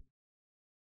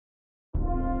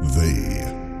They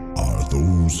are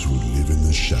those who live in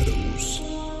the shadows,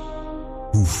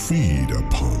 who feed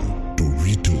upon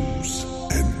Doritos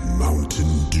and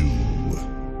Mountain Dew.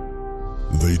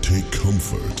 They take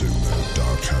comfort in their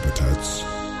dark habitats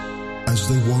as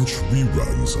they watch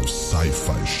reruns of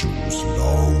sci-fi shows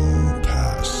long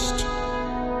past.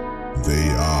 They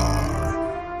are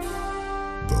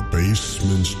the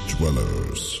Basement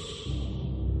Dwellers.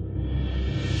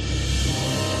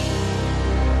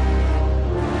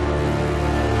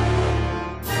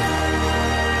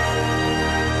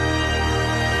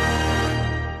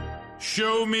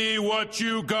 Show me what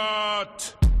you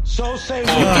got. So say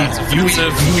that's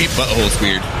abusive. You eat buttholes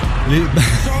weird.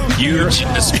 You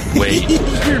just wait.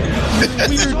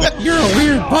 You're a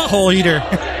weird butthole eater.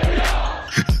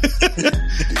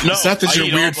 No, it's not that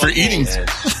you're weird for eating.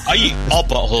 I eat all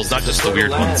buttholes, not just the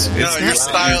weird ones. No, your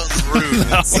style is rude.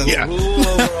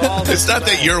 It's not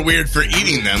that you're weird for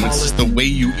eating them. It's just the way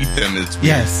you eat them is weird.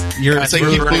 Yes, it's like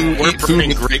we're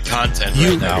burning great content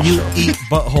right now. You eat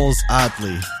buttholes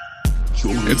oddly.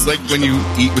 It's like when you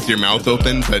eat with your mouth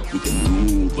open, but that's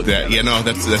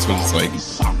what it's like.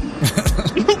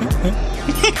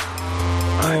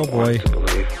 Oh boy,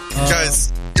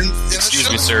 guys! Excuse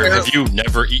me, sir. Have you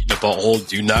never eaten a butthole?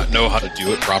 Do you not know how to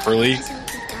do it properly? In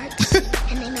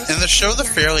the show The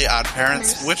Fairly Odd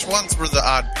Parents, which ones were the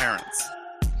odd parents?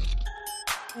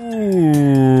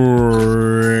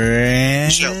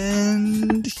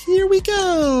 And here we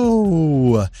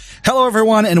go. Hello,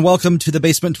 everyone, and welcome to the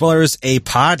Basement Dwellers, a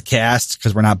podcast,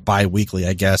 because we're not bi-weekly,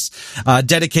 I guess,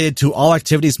 dedicated to all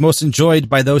activities most enjoyed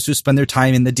by those who spend their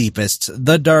time in the deepest,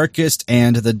 the darkest,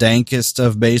 and the dankest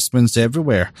of basements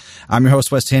everywhere. I'm your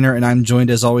host, Wes Tanner, and I'm joined,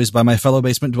 as always, by my fellow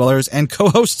Basement Dwellers and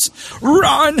co-hosts,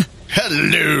 Ron.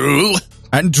 Hello.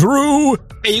 And Drew.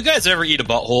 Hey, you guys ever eat a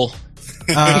butthole?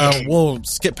 We'll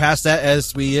skip past that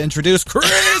as we introduce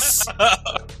Chris.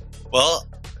 Well,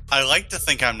 I like to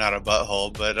think I'm not a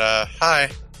butthole, but hi.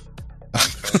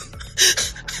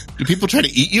 Do people try to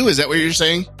eat you? Is that what you're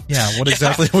saying? Yeah. What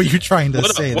exactly were you trying to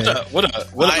say? What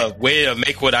a way to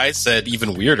make what I said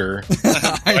even weirder.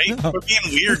 Right? We're being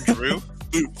weird, Drew.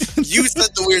 You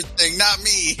said the weird thing, not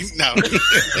me. No.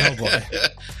 Oh boy.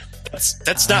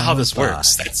 That's not how this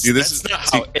works. That's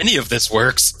not how any of this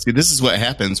works. See, this is what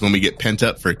happens when we get pent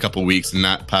up for a couple weeks and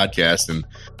not podcast and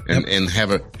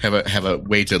have a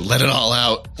way to let it all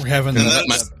out. We're having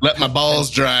let my balls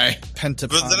dry. But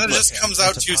then it just comes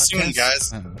out too soon,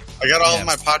 guys. I got all of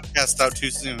my podcasts out too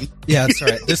soon. Yeah, that's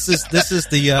right. This is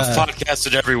the I've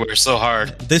podcasted everywhere so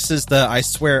hard. This is the I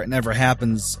swear it never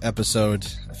happens episode.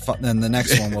 Then the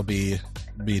next one will be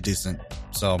decent.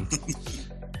 So.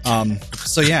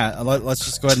 So yeah, let's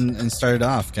just go ahead and start it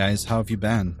off, guys. How have you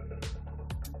been?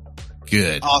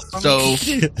 Good. Awesome. So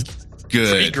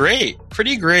good.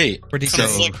 Pretty great.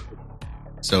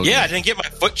 So yeah, I didn't get my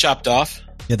foot chopped off.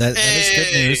 Yeah, that is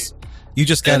good news. You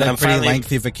just got a pretty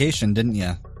lengthy vacation, didn't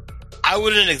you? I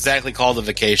wouldn't exactly call it a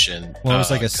vacation. Well, it was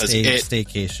like a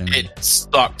staycation. It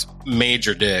sucked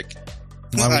major dick.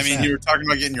 I mean, you were talking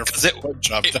about getting your foot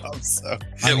chopped off, so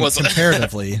it was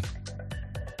comparatively.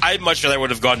 I'd much rather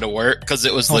would have gone to work because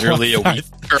it was literally a week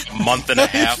or a month and a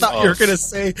half. I thought you were going to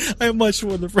say, I much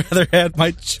would have rather had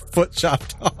my foot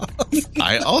chopped off.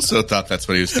 I also thought that's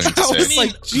what he was going to say. I was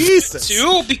like, Jesus.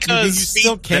 Too, because you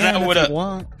still can if you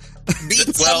want.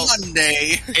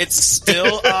 Monday. It's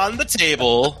still on the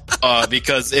table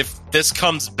because if this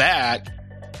comes back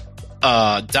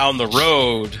down the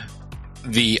road,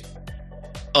 the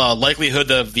likelihood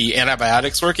of the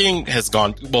antibiotics working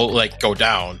will go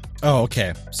down. Oh,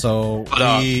 okay. So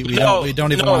we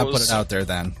don't even want to put it out there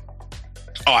then.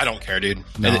 Oh, I don't care, dude.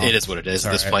 No, it is what it is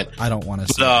at this point. I don't want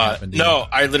to see it happen to you. No,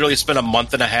 I literally spent a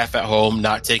month and a half at home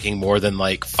not taking more than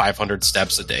 500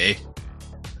 steps a day.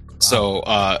 Wow. So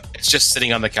it's just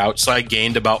sitting on the couch. So I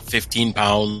gained about 15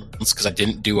 pounds because I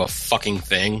didn't do a fucking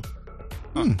thing.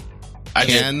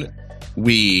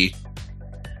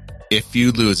 If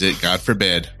you lose it, God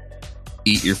forbid,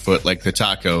 eat your foot like the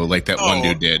taco, like that one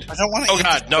dude did. I don't want to. Oh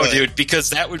God, no, dude! Because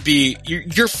that would be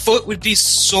your foot would be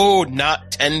so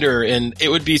not tender, and it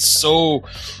would be so.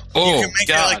 Oh you can make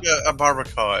God! It like a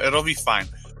barbacoa. It'll be fine.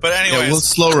 But anyways, we'll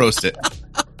slow roast it.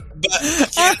 But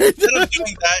instead of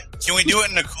doing that, can we do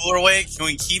it in a cooler way? Can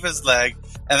we keep his leg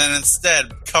and then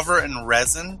instead cover it in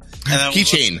resin and then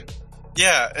keychain?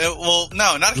 Yeah,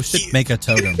 no, not we should make a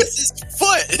totem. It's his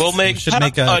foot. We'll make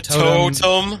a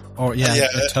totem. Or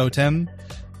a totem.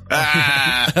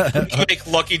 Make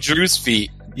Lucky Drew's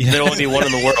feet. Yeah. There'll only be one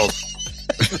in the world.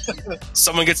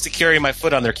 Someone gets to carry my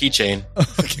foot on their keychain.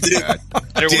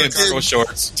 I don't wear cargo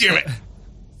shorts. Damn it!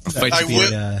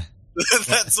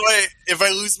 That's why if I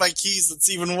lose my keys, it's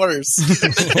even worse.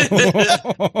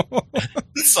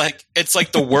 It's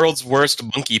like the world's worst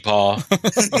monkey paw.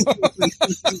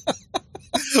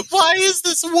 Why is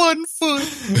this 1 foot?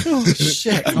 Oh,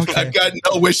 shit. Okay. I've got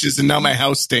no wishes, and now my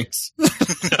house stinks.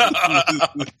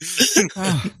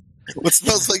 What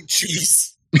smells like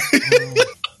cheese?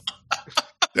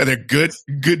 Either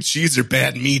good cheese or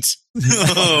bad meat. Why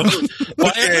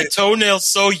are the toenails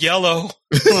so yellow?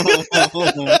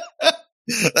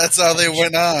 That's how they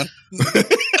went on.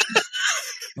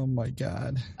 Oh my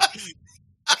God.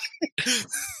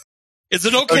 Is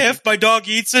it okay if my dog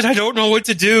eats it? I don't know what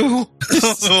to do.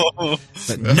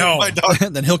 But no. My dog.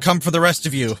 Then he'll come for the rest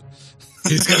of you.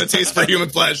 He's got a taste for human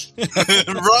flesh.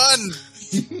 Run!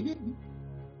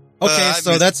 Okay,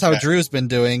 so that's how that. Drew's been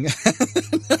doing.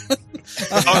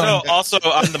 Oh no! Also,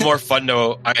 on the more fun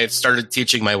note, I've started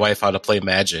teaching my wife how to play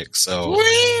Magic. So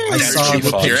I saw she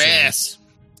the whooped your picture. ass.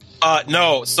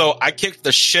 No, so I kicked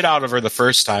the shit out of her the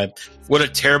first time. What a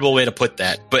terrible way to put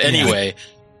that. But anyway,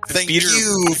 Thank beat her-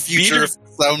 you, future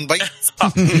soundbites.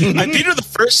 I beat her the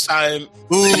first time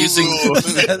using.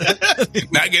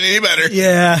 Not getting any better.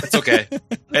 Yeah. It's okay.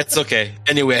 It's okay.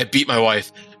 Anyway, I beat my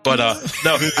wife. But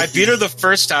no, I beat her the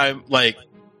first time, like,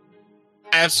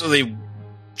 absolutely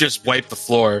just wiped the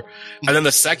floor. And then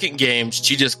the second game,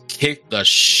 she just kicked the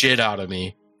shit out of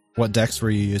me. What decks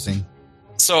were you using?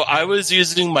 So I was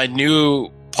using my new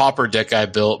Pauper deck I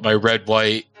built, my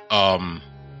red-white,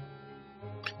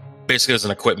 basically as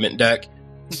an equipment deck.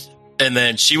 And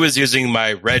then she was using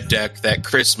my red deck that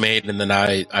Chris made, and then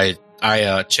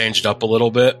I changed up a little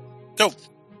bit. Dope.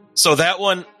 So that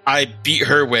one I beat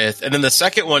her with, and then the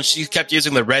second one she kept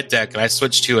using the red deck, and I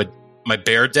switched to my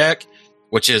bear deck,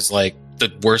 which is like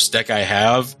the worst deck I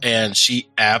have, and she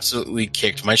absolutely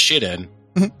kicked my shit in.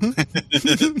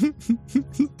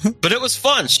 But it was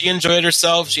fun. She enjoyed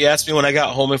herself. She asked me when I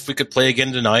got home if we could play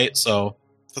again tonight. So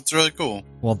That's really cool.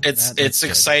 Well, it's that's good.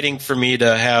 exciting for me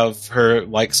to have her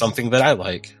like something that I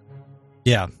like.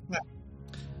 Yeah.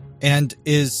 And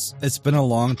it's been a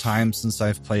long time since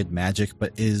I've played Magic,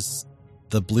 but is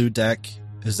the blue deck,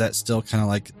 is that still kind of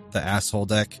like the asshole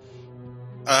deck?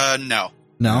 No.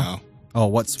 No? Oh,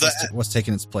 what's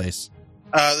taking its place?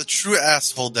 The true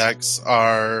asshole decks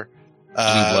are Blue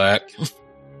black.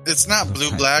 It's not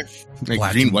blue black. Like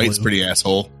Black green and white's blue. pretty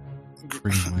asshole.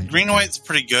 Green white. Green white's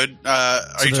pretty good. Are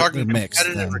So you they're talking mixed,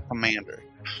 competitive then. or commander?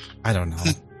 I don't know.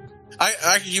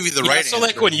 I can give you the Yeah, right so answer.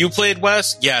 like when you played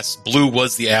Wes, yes, blue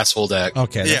was the asshole deck.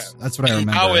 Okay, Yeah. that's what I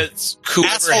remember. Now it's whoever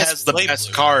Asshole's has the slave best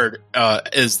blue. card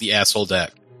is the asshole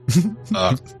deck.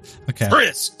 Okay.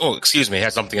 Chris, oh excuse me, I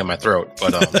had something in my throat,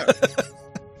 but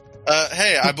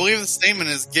Hey, I believe the statement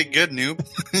is "get good, noob."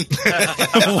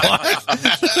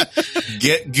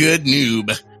 Get good,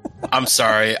 noob. I'm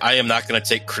sorry, I am not going to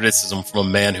take criticism from a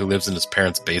man who lives in his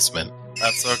parents' basement.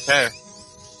 That's okay.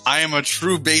 I am a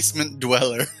true basement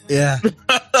dweller. Yeah.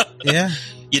 Yeah.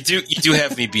 You do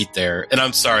have me beat there, and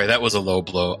I'm sorry, that was a low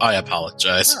blow. I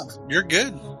apologize. You're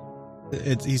good.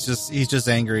 He's just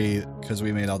angry because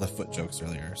we made all the foot jokes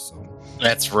earlier. So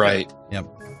That's right. yep.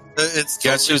 It's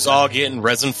Guess who's all getting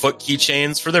resin foot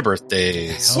keychains for their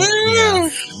birthdays? Oh,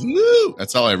 Woo!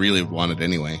 That's all I really wanted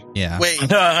anyway. yeah. Wait,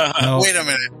 No, wait a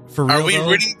minute. for real Are we though,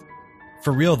 reading?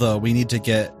 For real though, we need to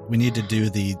do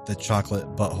the chocolate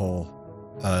butthole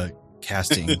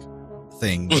casting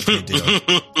thing that they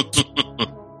do.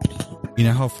 You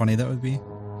know how funny that would be?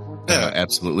 Yeah.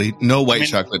 Absolutely. No white I mean-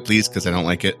 chocolate, please, because I don't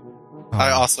like it. Oh,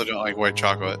 I also don't like white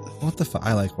chocolate. what the fuck?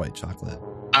 I like white chocolate.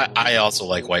 I also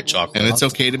like white chocolate. And it's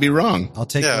okay to be wrong, I'll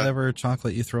take Yeah. whatever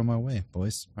chocolate you throw my way,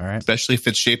 boys. All right. especially if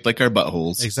it's shaped like our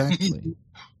buttholes. Exactly.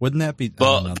 Wouldn't that be? I don't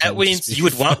Well, know, that would means just be you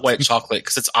would want fun. white chocolate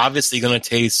because it's obviously going to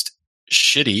taste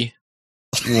shitty.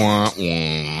 Wah,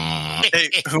 wah. Hey,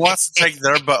 who wants to take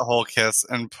their butthole kiss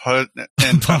and touch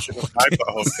it with my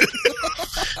butthole kiss?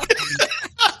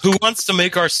 Who wants to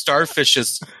make our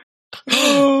starfishes?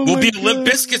 Will be a Limp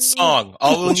Bizkit song.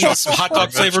 All we'll need is some hot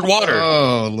dog flavored water.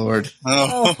 Oh Lord.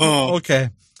 Oh, Okay.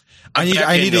 I I'm need back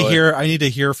to into it. hear I need to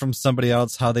hear from somebody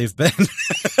else how they've been.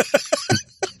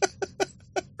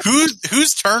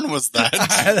 whose turn was that?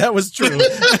 That was true.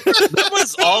 That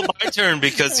was all my turn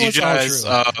because That you was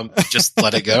all guys just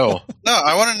let it go. No,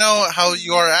 I want to know how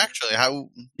you are actually. How?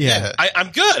 Yeah.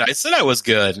 I'm good. I said I was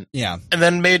good, Yeah. and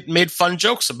then made fun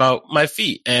jokes about my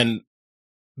feet and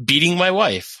beating my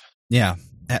wife. Yeah.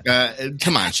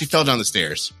 Come on, she fell down the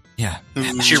stairs. Yeah.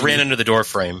 She ran into the door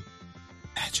frame.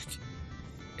 Magic.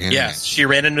 And Yes, she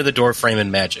ran into the door frame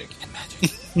in Magic.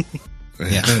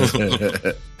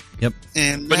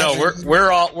 And But no,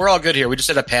 we're all good here. We just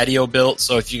had a patio built,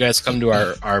 so if you guys come to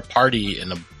our party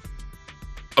in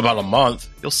about a month,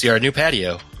 you'll see our new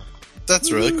patio.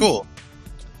 That's really cool.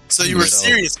 So you were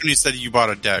serious when you said you bought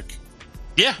a deck?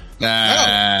 Yeah.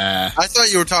 I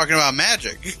thought you were talking about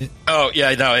Magic. Oh,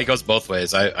 yeah, no, it goes both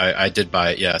ways. I did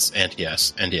buy it, yes, and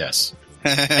yes, and yes.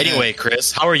 Anyway,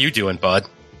 Chris, how are you doing, bud?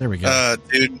 There we go.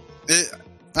 Dude,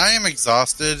 I am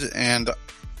exhausted, and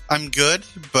I'm good,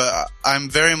 but I'm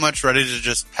very much ready to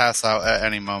just pass out at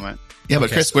any moment. Yeah,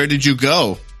 but Chris, where did you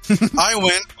go? I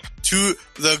went to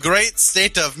the great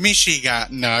state of Michigan.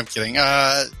 No, I'm kidding.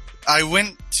 I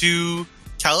went to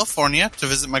California to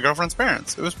visit my girlfriend's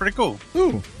parents. It was pretty cool.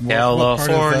 Ooh,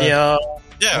 California.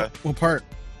 Yeah. What part?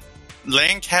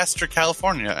 Lancaster,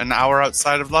 California, an hour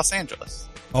outside of Los Angeles.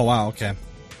 Oh, wow. Okay.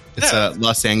 It's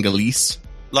Los Angeles.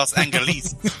 Los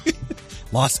Angeles.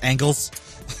 Los Angeles.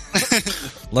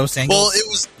 Los Angeles. Well,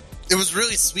 it was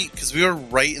really sweet because we were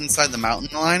right inside the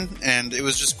mountain line, and it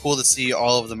was just cool to see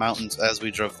all of the mountains as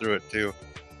we drove through it too.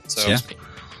 So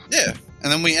yeah.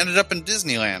 And then we ended up in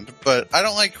Disneyland, but I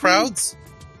don't like crowds.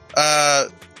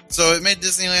 So it made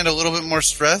Disneyland a little bit more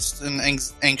stressed and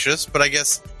anxious, but I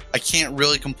guess I can't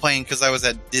really complain because I was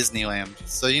at Disneyland.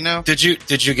 So, you know. Did you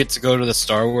get to go to the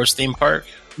Star Wars theme park?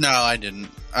 No, I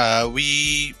didn't.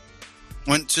 We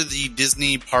went to the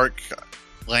Disney Park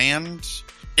Land.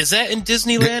 Is that in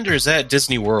Disneyland or is that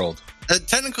Disney World?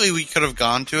 Technically, we could have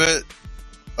gone to it.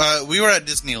 We were at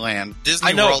Disneyland. Disney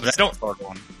I know, World but is the third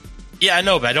one. Yeah, I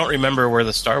know, but I don't remember where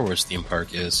the Star Wars theme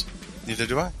park is. Neither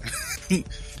do I.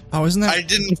 Oh, isn't that? I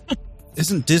didn't.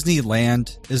 Isn't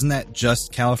Disneyland? Isn't that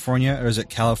just California, or is it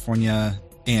California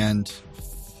and?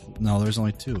 No, there's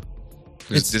only two.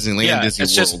 There's Disneyland, Disney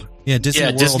World. Yeah, Disney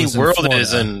World. Disney is in World Florida.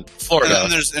 is in Florida. And then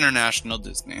there's International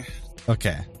Disney.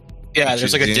 Okay. Yeah,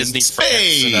 there's like a in Disney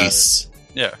space. France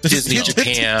Yeah. and a Disney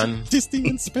Japan. Disney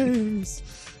in space.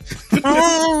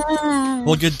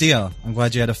 Well, good deal. I'm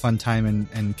glad you had a fun time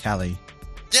in Cali.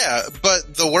 Yeah,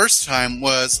 but the worst time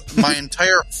was my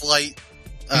entire flight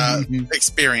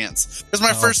experience. It was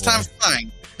my first time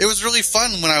flying. It was really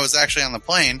fun when I was actually on the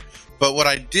plane, but what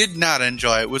I did not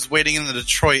enjoy was waiting in the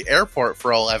Detroit airport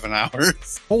for 11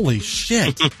 hours. Holy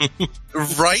shit.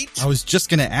 Right? I was just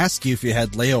going to ask you if you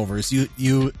had layovers.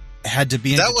 You had to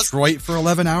be in Detroit for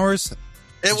 11 hours?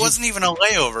 It wasn't even a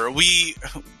layover.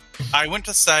 I went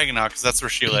to Saginaw because that's where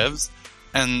she lives,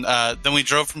 and then we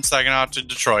drove from Saginaw to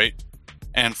Detroit.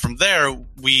 And from there,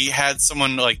 we had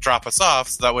someone drop us off,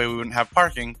 so that way we wouldn't have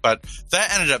parking. But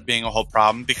that ended up being a whole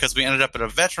problem because we ended up at a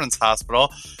veterans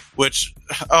hospital, which,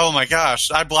 oh my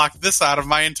gosh, I blocked this out of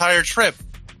my entire trip,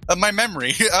 of my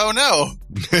memory. Oh no!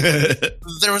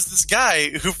 There was this guy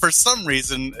who, for some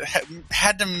reason,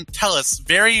 had to tell us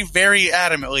very, very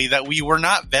adamantly that we were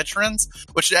not veterans.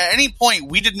 Which at any point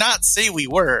we did not say we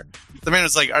were. The man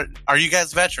was like, "Are you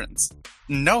guys veterans?"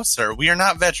 No, sir, we are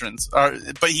not veterans.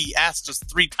 But he asked us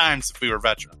 3 times if we were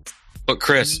veterans. But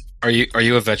Chris, are you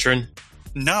a veteran?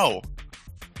 No.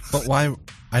 But why?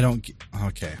 I don't.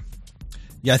 Okay.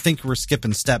 Yeah, I think we're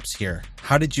skipping steps here.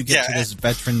 How did you get to this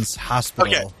veterans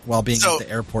hospital while being at the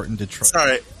airport in Detroit?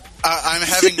 Sorry, I'm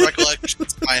having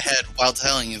recollections in my head while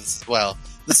telling you this as well.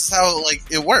 This is how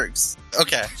it works.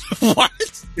 Okay. What?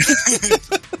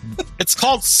 It's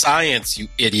called science, you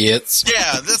idiots.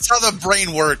 Yeah, that's how the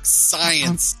brain works.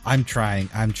 Science. I'm trying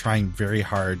very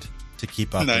hard to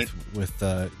keep up with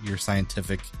your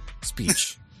scientific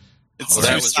speech.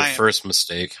 That was your first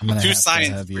mistake. I'm going to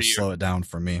have you slow it down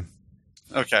for me.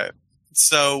 Okay.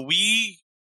 So we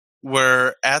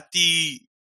were at the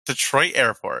Detroit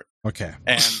airport. Okay.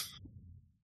 And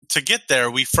to get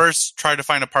there, we first tried to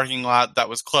find a parking lot that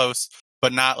was close,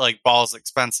 but not balls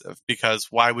expensive, because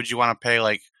why would you want to pay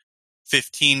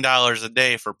 $15 a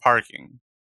day for parking,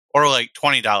 or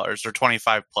 $20 or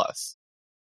 $25 plus?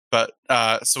 But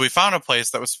so we found a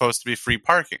place that was supposed to be free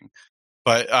parking,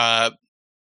 but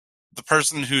the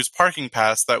person whose parking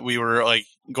pass that we were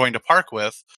going to park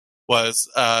with was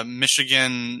a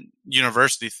Michigan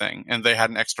University thing, and they had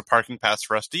an extra parking pass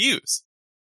for us to use.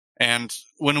 And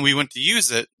when we went to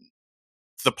use it,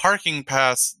 the parking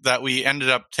pass that we ended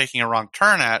up taking a wrong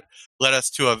turn at led us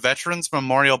to a Veterans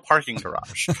Memorial parking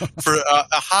garage for a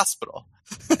hospital.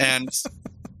 And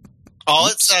all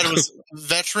it said was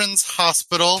Veterans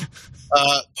Hospital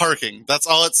parking. That's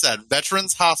all it said.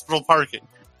 Veterans Hospital parking.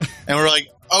 And we're like,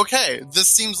 okay, this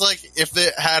seems like if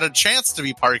it had a chance to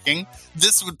be parking,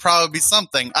 this would probably be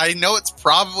something. I know it's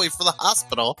probably for the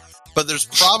hospital, but there's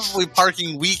probably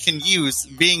parking we can use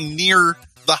being near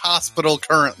the hospital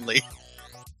currently.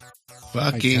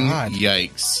 Fucking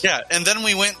yikes. Yeah, and then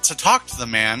we went to talk to the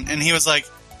man, and he was like,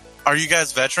 "Are you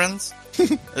guys veterans?"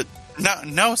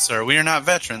 No, sir, we are not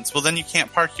veterans. Well, then you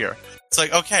can't park here. It's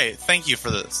like, okay, thank you for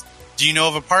this. Do you know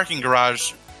of a parking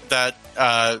garage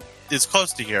that is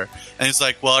close to here. And he's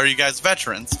like, well, are you guys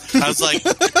veterans? I was like...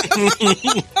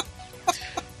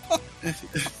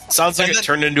 Sounds like it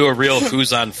turned into a real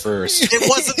who's on first. It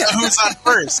wasn't a who's on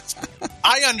first.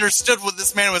 I understood what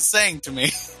this man was saying to me.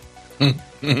 But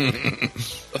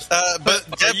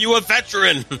Are you a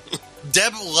veteran?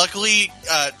 Deb luckily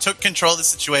took control of the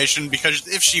situation, because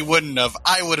if she wouldn't have,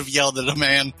 I would have yelled at a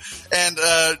man. And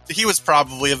he was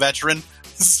probably a veteran,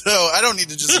 so I don't need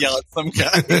to just yell at some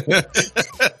guy.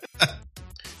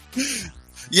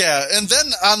 Yeah, and then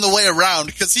on the way around,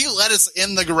 because he let us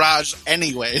in the garage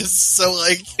anyways, so,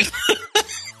 like,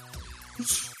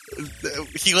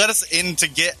 he let us in to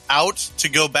get out, to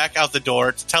go back out the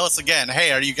door, to tell us again,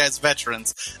 hey, are you guys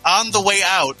veterans? On the way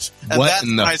out, and What that's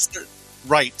in when the-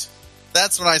 Right.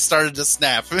 That's when I started to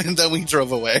snap, and then we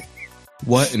drove away.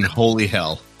 What in holy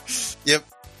hell? Yep.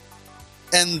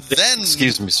 And then...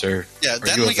 Excuse me, sir. Yeah, Are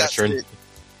then you a we got veteran?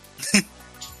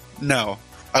 No,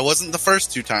 I wasn't the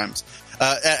first 2 times.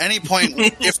 At any point,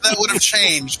 if that would have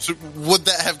changed, would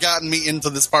that have gotten me into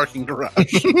this parking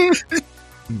garage? Oh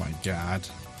my God.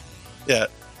 Yeah.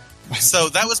 So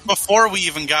that was before we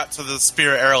even got to the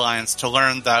Spirit Airlines to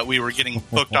learn that we were getting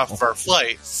booked off of our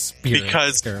flight. Spirit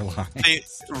Because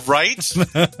Airlines. Right?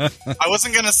 I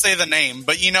wasn't going to say the name,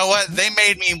 but you know what? They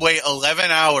made me wait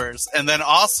 11 hours, and then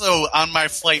also on my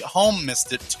flight home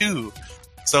missed it too.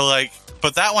 So, like,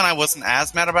 but that one I wasn't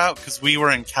as mad about, because we were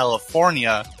in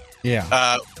California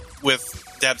with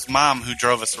Deb's mom, who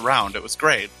drove us around. It was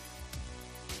great.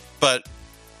 But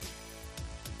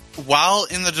while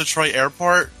in the Detroit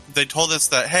airport, they told us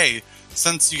that, hey,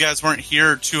 since you guys weren't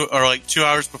here 2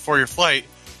 hours before your flight,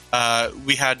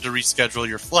 we had to reschedule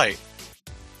your flight.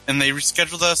 And they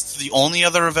rescheduled us to the only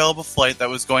other available flight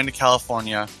that was going to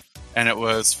California, and it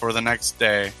was for the next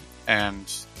day, and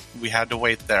we had to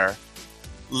wait there.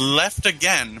 Left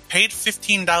again, paid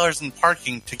 $15 in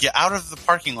parking to get out of the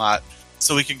parking lot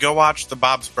so we could go watch the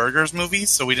Bob's Burgers movie,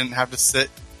 so we didn't have to sit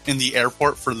in the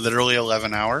airport for literally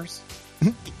 11 hours.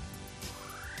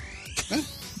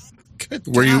 Good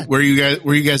Were God.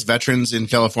 you guys veterans in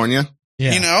California?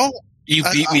 Yeah. You know, You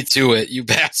beat me to it, you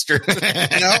bastard.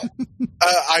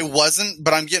 I wasn't,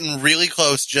 but I'm getting really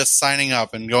close just signing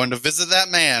up and going to visit that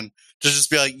man to just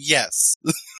be like, yes.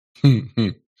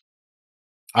 I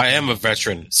am a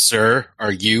veteran, sir.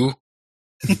 Are you?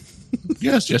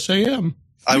 Yes, I am.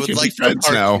 I We would can like be to friends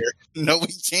park now. here. No, we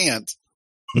can't.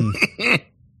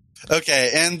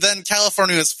 Okay, and then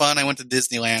California was fun. I went to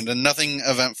Disneyland, and nothing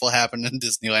eventful happened in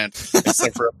Disneyland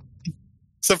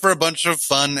except for a bunch of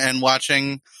fun and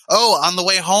watching. Oh, on the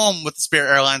way home with the Spirit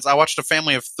Airlines, I watched a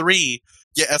family of 3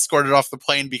 get escorted off the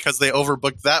plane because they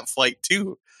overbooked that flight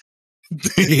too.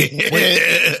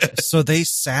 So they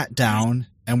sat down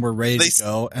and were ready They- to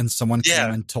go, and someone came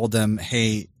Yeah. and told them,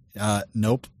 hey,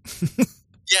 nope.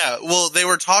 Yeah, well, they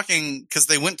were talking because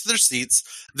they went to their seats.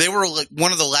 They were like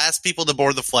one of the last people to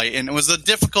board the flight, and it was a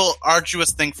difficult,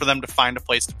 arduous thing for them to find a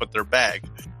place to put their bag.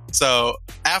 So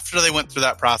after they went through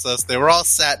that process, they were all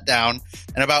sat down,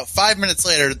 and about 5 minutes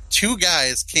later, 2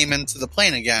 guys came into the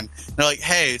plane again. They're like,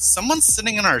 hey, someone's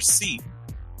sitting in our seat.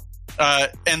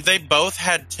 And they both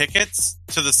had tickets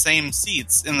to the same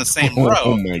seats in the same Oh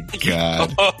row. my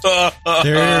God.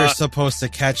 They're supposed to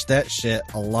catch that shit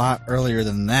a lot earlier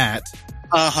than that.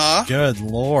 Uh-huh. Good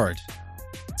Lord.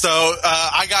 So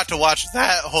I got to watch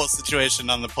that whole situation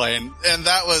on the plane, and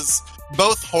that was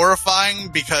both horrifying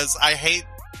because I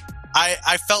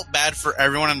felt bad for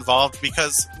everyone involved,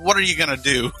 because what are you going to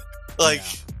do? Like,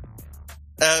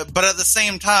 but at the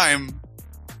same time,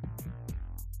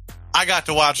 I got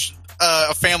to watch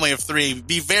a family of 3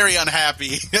 be very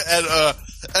unhappy at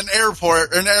an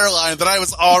airport, an airline that I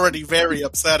was already very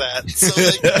upset at. So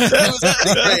like, it was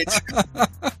pretty great.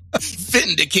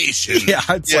 Vindication. Yeah,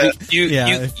 it's Yeah, like, you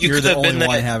if you're could the have only been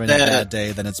one that, having a bad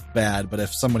day, then it's bad. But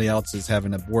if somebody else is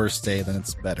having a worse day, then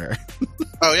it's better.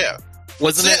 Oh yeah.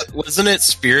 Wasn't it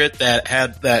Spirit that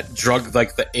had that drug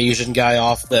like the Asian guy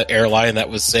off the airline that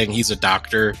was saying he's a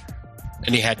doctor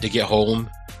and he had to get home?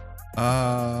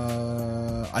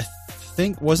 I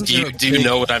think wasn't Do there you a do you big-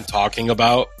 know what I'm talking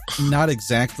about? Not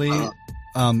exactly.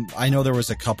 I know there was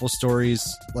a couple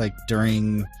stories like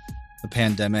during the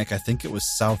pandemic. I think it was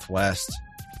Southwest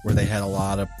where they had a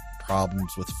lot of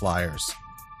problems with flyers.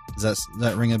 Does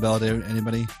that ring a bell to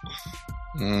anybody?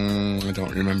 I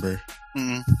don't remember.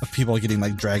 Mm. Of people getting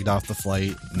like dragged off the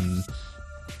flight, and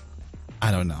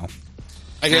I don't know.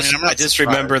 I guess I'm not I just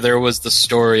surprised. remember there was the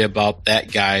story about that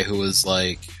guy who was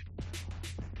like,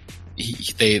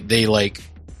 they like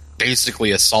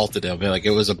basically assaulted him. Like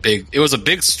it was a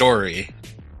big story,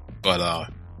 but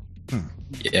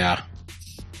yeah.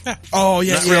 Oh,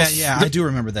 yeah, Not real- I do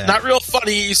remember that. Not real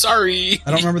funny. Sorry.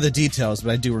 I don't remember the details,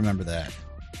 but I do remember that.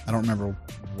 I don't remember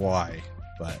why,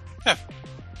 but... Yeah.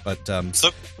 But,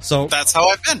 So that's how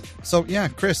I've been. So, yeah,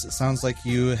 Chris, it sounds like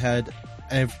you had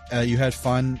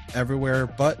fun everywhere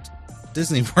but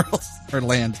Disney World or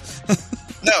land.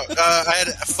 No, I had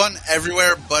fun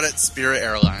everywhere but at Spirit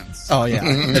Airlines. Oh, yeah.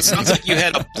 It sounds like you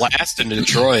had a blast in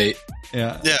Detroit.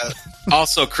 Yeah. Yeah.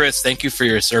 Also, Chris, thank you for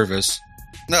your service.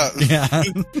 No, Yeah.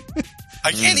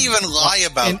 I can't even lie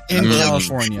about In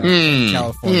California. In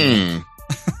California.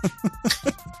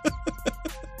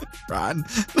 Ron.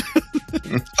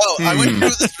 Oh, I went to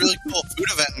this really cool food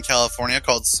event in California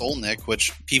called Solnick,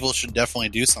 which people should definitely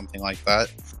do something like that.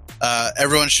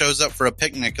 Everyone shows up for a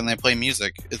picnic and they play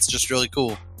music. It's just really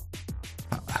cool.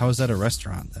 How is that a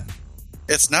restaurant then?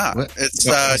 It's not. What? It's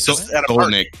No, just at a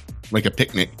park. Solnick, like a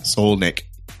picnic. Solnick.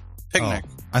 Picnic. Oh,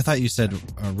 I thought you said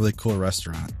a really cool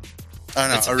restaurant. I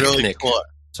don't It's know. a A really picnic. cool,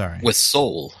 Sorry. With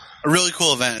soul. a really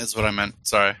cool event is what I meant.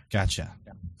 Sorry, Gotcha.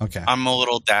 Okay. I'm a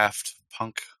little daft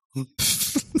punk.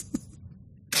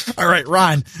 All right,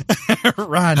 Ron.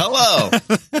 Ron. Hello.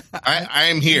 I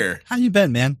am here. How you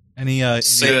been, man? Any Good.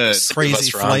 crazy Save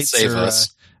us, Ron. flights Save or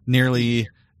us. nearly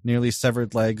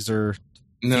severed legs or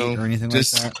No, feet or anything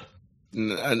just like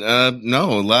that?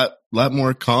 no, a lot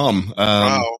more calm.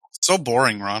 Wow, so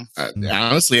boring, Ron.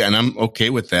 Honestly, and I'm okay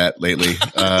with that lately.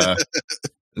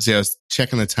 See, I was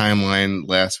checking the timeline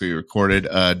last we recorded.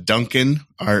 Duncan,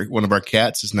 one of our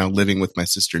cats, is now living with my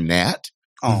sister Nat,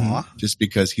 Aw. just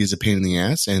because he's a pain in the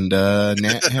ass, and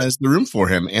Nat has the room for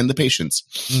him and the patience.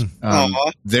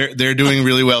 Aw. They're doing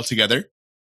really well together.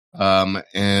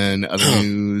 And other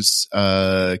news,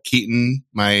 Keaton,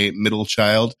 my middle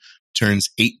child, turns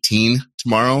 18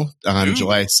 tomorrow on Ooh.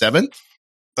 July 7th.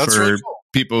 That's for really cool.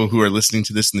 people who are listening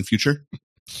to this in the future.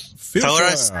 Tell her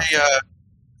I say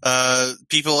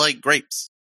people like grapes.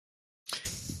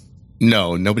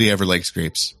 No, nobody ever likes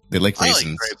grapes. They like I raisins.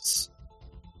 like grapes.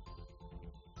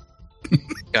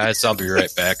 Guys, I'll be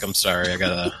right back. I'm sorry. I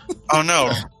gotta. Oh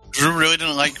no, Drew really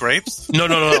didn't like grapes. No.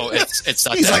 It's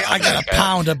not He's that. like, I gotta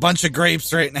pound a bunch of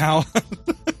grapes right now.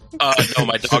 No,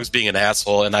 my dog's being an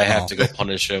asshole, and I have Oh. to go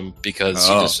punish him because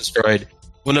Oh. he just destroyed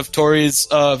one of Tori's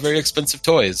very expensive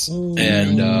toys.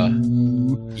 And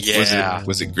yeah,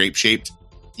 Was it grape shaped?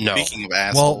 no. Speaking of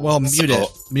assholes, well,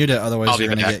 mute it. Otherwise, I'll be you're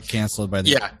gonna back. get canceled by the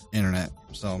Yeah. internet.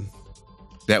 So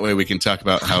That way we can talk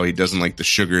about how he doesn't like the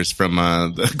sugars from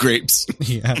the grapes.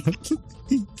 yeah.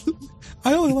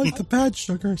 I only like the bad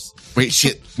sugars. Wait,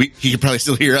 shit. He could probably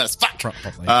still hear us. Fuck.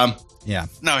 Probably. Yeah.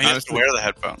 no, he has to wear the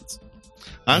headphones.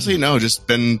 Honestly, no, just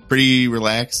been pretty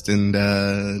relaxed and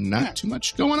not too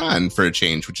much going on for a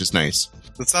change, which is nice.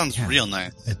 That sounds Yeah. real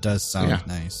nice. It does sound Yeah.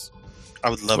 nice. I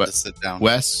would love What? to sit down.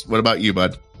 Wes, what about you,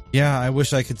 bud? Yeah, I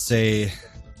wish I could say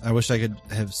I wish I could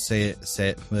say it.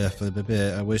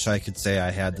 I wish I could say I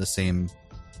had the same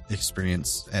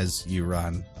experience as you,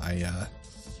 Ron. I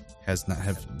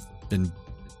have been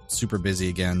super busy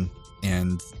again,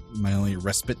 and my only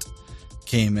respite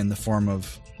came in the form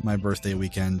of my birthday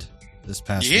weekend this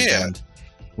past weekend.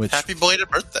 Which Happy belated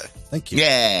birthday. thank you.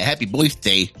 Yeah, happy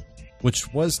birthday.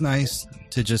 Which was nice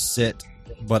to just sit,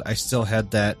 but I still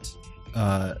had that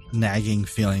nagging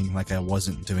feeling like I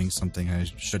wasn't doing something I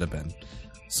should have been.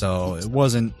 So it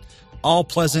wasn't all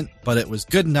pleasant, but it was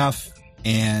good enough.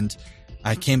 And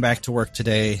I came back to work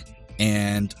today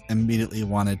and immediately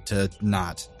wanted to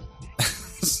not.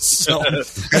 So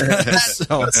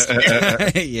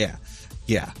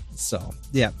yeah. So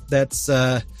yeah, that's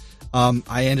I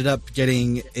ended up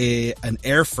getting an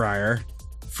air fryer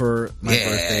for my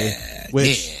birthday,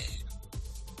 which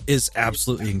is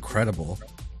absolutely incredible.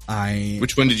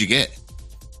 Which one did you get?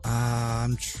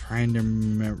 I'm trying to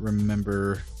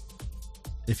remember.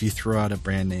 If you throw out a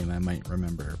brand name, I might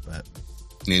remember, but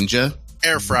Ninja?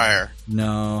 Air fryer.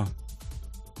 no.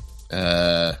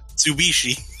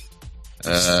 Tsubishi.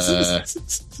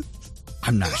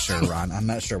 I'm not sure, Ron. I'm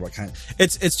not sure what kind.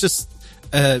 It's just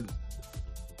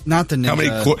not the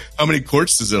Ninja. How many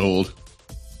quarts does it hold?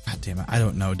 God damn it! I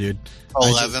don't know, dude.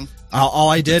 11. All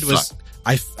I did was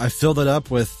I filled it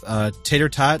up with tater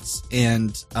tots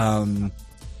and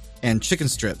chicken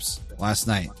strips last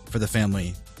night for the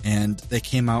family, and they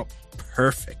came out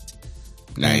perfect.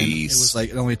 Nice. And it was like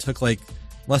it only took like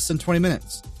less than 20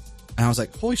 minutes, and I was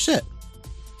like, "Holy shit!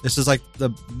 This is like the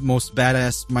most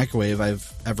badass microwave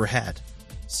I've ever had."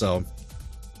 So,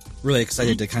 really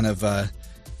excited to kind of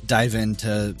dive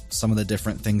into some of the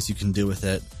different things you can do with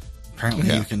it.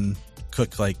 Apparently, you can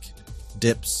cook like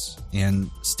dips and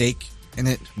steak in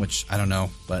it, which I don't know,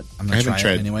 but I'm I gonna haven't try it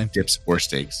tried anyway. dips or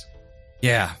steaks.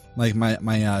 Yeah, like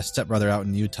my stepbrother out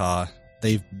in Utah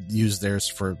they've used theirs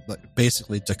for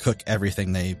basically to cook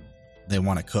everything they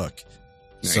want to cook.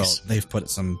 Nice. So they've put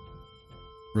some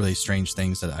really strange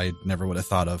things that I never would have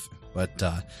thought of. But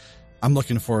I'm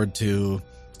looking forward to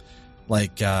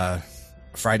like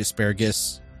fried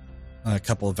asparagus, a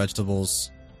couple of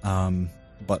vegetables,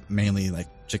 but mainly like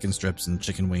chicken strips and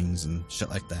chicken wings and shit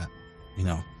like that, you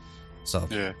know. So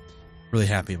really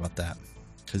happy about that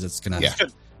because it's gonna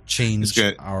change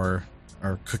our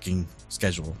cooking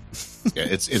schedule. Yeah,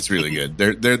 it's really good.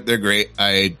 They're great.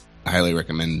 I highly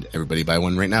recommend everybody buy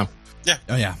one right now. Yeah.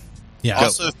 Oh yeah. Yeah.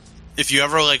 Also, if you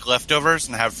ever like leftovers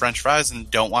and have French fries and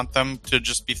don't want them to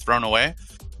just be thrown away,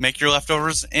 make your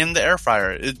leftovers in the air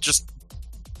fryer.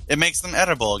 It makes them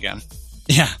edible again.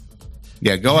 Yeah.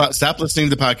 Yeah, go out. Stop listening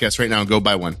to the podcast right now and go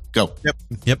buy one. Go.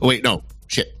 Yep. Oh, wait, no.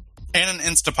 Shit. And an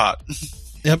Instapot.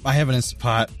 Yep, I have an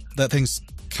Instapot. That thing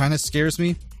kind of scares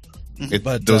me.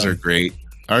 But those are great.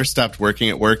 Ours stopped working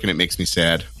at work, and it makes me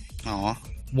sad. Aw.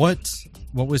 What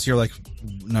was your like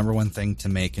number one thing to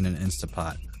make in an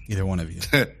Instapot? Either one of you.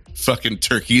 Fucking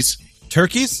turkeys.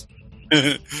 Turkeys?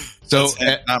 So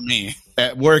not me.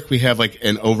 At work, we have like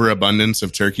an overabundance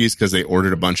of turkeys because they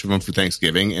ordered a bunch of them for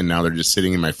Thanksgiving, and now they're just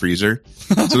sitting in my freezer.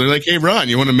 So they're like, "Hey, Ron,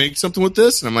 you want to make something with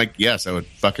this?" And I'm like, "Yes, I would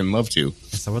fucking love to."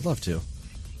 Yes, I would love to.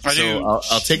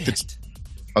 I'll take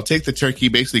the turkey,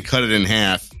 basically cut it in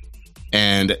half,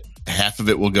 and half of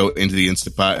it will go into the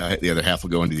Instapot. The other half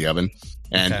will go into the oven,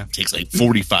 and it takes like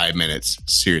 45 minutes.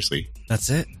 Seriously, that's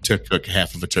it to cook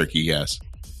half of a turkey. Yes,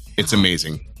 it's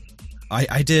amazing.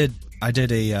 I did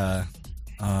a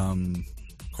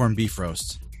corned beef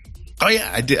roast. Oh yeah,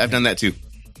 I did. I've done that too.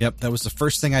 Yep, that was the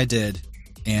first thing I did,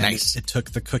 and nice. It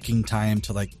took the cooking time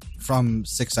to like from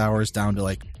 6 hours down to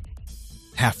like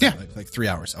half, like 3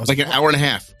 hours. I was like an hour and a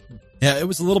half. Yeah, it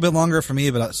was a little bit longer for me,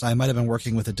 but so I might have been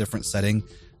working with a different setting.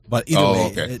 But either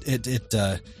way,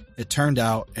 it turned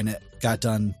out and it got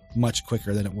done much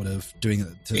quicker than it would have doing it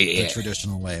the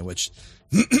traditional way, which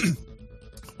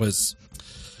was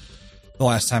the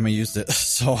last time I used it.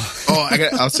 So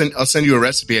I'll send you a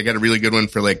recipe. I got a really good one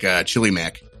for like chili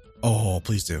mac. Oh,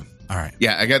 please do. All right.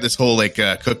 Yeah, I got this whole like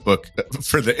cookbook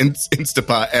for the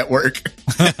Instapot at work.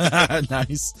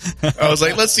 Nice. I was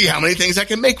like, let's see how many things I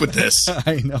can make with this.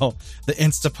 I know the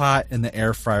Instapot and the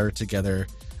air fryer together.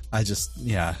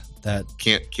 That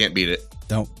can't beat it.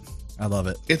 Don't. I love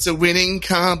it. It's a winning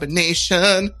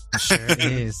combination. It sure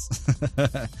is.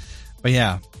 But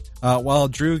yeah, while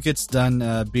Drew gets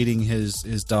done beating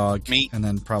his dog, meat, and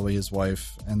then probably his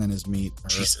wife, and then his meat.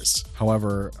 Jesus.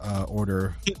 However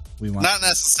order we want. Not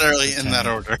necessarily in that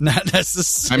order. Not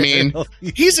necessarily. I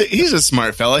mean, he's a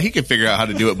smart fella. He can figure out how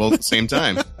to do it both at the same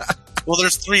time. Well,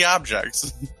 there's 3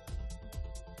 objects.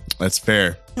 That's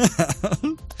fair.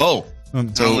 Oh.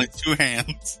 So only 2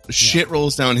 hands. Shit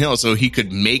rolls downhill, so he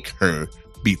could make her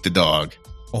beat the dog.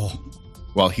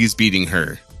 While he's beating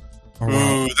her.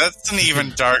 Ooh, that's an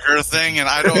even darker thing, and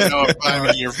I don't know if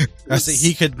I'm your. I see.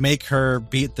 He could make her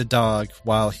beat the dog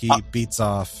while he beats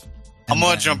off. I'm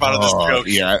gonna jump out of this joke.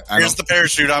 Yeah, here's the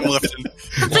parachute I'm lifting.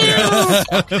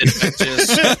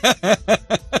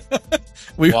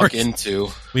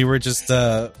 We were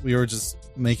just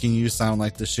making you sound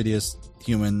like the shittiest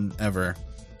human ever.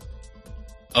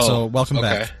 So welcome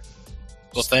back.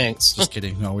 Well, thanks. Just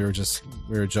kidding. No, we were joking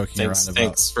around about.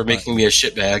 Thanks for making me a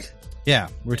shitbag. Yeah,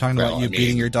 we were talking about you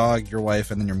beating your dog, your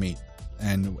wife, and then your meat,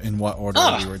 and in what order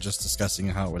we were just discussing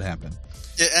how it would happen.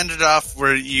 It ended off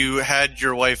where you had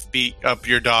your wife beat up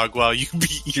your dog while you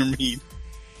beat your meat.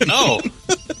 Oh,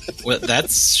 well,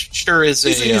 that's sure is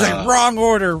he's like wrong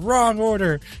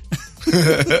order.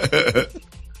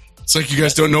 It's like you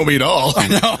guys don't know me at all. I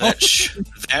know.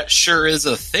 That sure is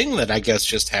a thing that I guess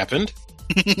just happened.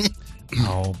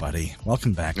 Oh, buddy.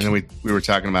 Welcome back. And then we were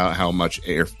talking about how much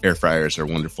air fryers are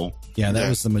wonderful. Yeah, that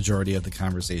was the majority of the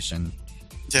conversation.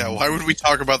 Yeah, why would we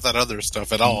talk about that other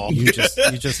stuff at all? You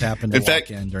just happened to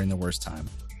walk in during the worst time.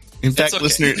 In fact,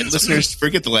 listeners,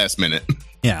 forget the last minute.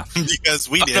 Yeah. Because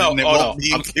we did, and it won't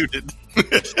be included.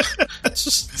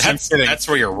 That's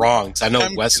where you're wrong, because I know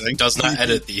Wes does not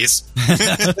edit these.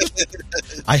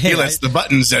 He lets the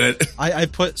buttons edit. I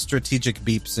put strategic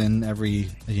beeps in every,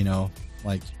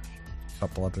 like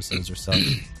couple episodes or so.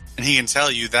 And he can tell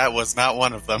you that was not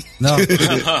one of them. No.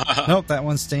 Nope, that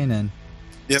one's staying in.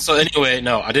 Yeah. So anyway,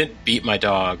 no, I didn't beat my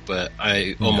dog, but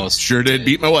I almost sure did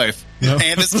beat my wife. No.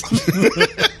 And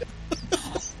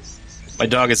my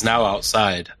dog is now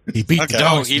outside. He beat the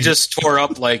dog. He just tore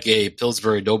up like a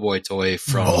Pillsbury Doughboy toy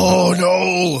from. Oh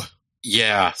no!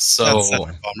 Yeah, so that's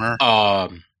a bummer.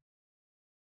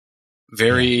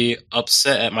 Very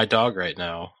upset at my dog right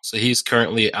now. So he's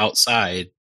currently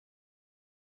outside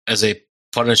as a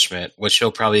punishment, which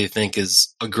he'll probably think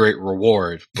is a great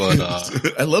reward. But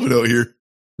I love it out here.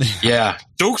 yeah,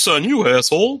 joke's on you,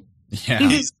 asshole. Yeah.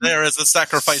 He's there as a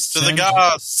sacrifice to the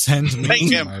gods. Send me Take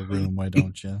to him. my room, why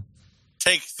don't you?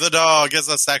 Take the dog as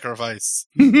a sacrifice.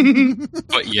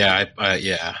 But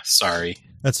yeah, sorry.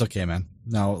 That's okay, man.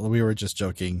 No, we were just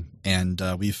joking, and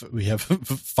we have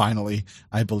finally,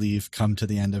 I believe, come to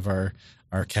the end of our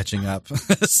catching up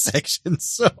section.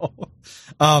 So,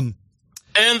 and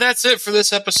that's it for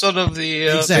this episode of the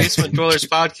Exactly. Basement Dwellers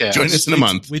podcast. Join us in a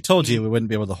month. we told you we wouldn't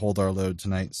be able to hold our load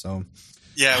tonight. So,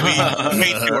 Yeah, we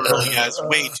way too early, guys.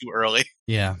 Way too early.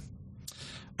 yeah.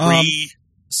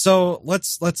 So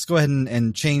let's go ahead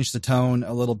and change the tone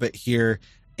a little bit here,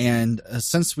 and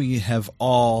since we have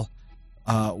all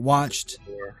watched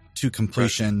to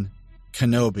completion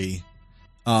Kenobi,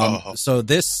 so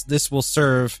this will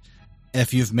serve.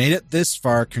 If you've made it this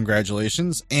far,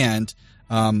 congratulations, and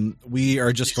we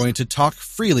are just going to talk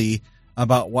freely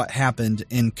about what happened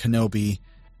in Kenobi,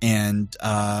 and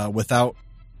without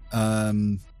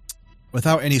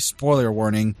any spoiler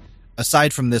warning.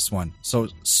 Aside from this one. So,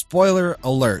 spoiler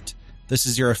alert. This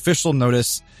is your official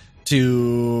notice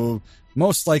to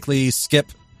most likely skip.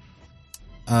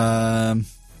 I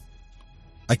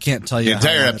can't tell you The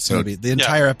entire how long it's gonna episode. be. The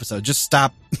entire episode. Just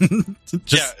stop.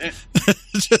 Just,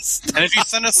 just and if you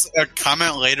send us a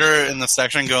comment later in the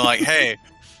section going like, hey,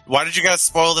 why did you guys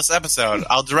spoil this episode?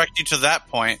 I'll direct you to that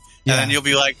point. Yeah. And then you'll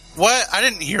be like, what? I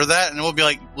didn't hear that. And we'll be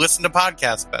like, listen to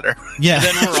podcasts better. yeah.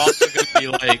 And then we're also going to be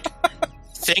like,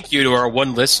 thank you to our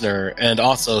one listener, and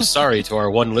also sorry to our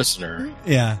one listener.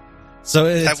 Yeah. So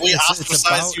Have we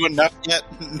ostracized you enough yet?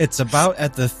 It's about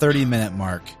at the 30-minute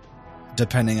mark,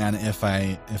 depending on if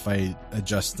I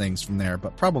adjust things from there,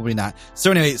 but probably not.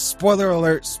 So anyway, spoiler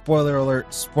alert, spoiler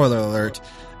alert, spoiler alert.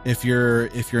 If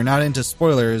you're not into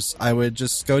spoilers, I would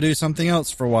just go do something else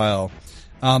for a while.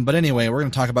 But anyway, we're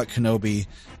going to talk about Kenobi.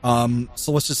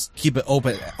 So let's just keep it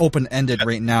open-ended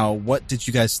right now. What did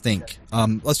you guys think?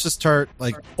 Let's just start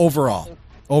like overall.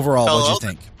 Overall, what did you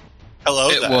think? Hello.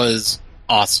 It was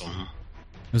awesome.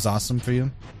 It was awesome for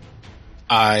you?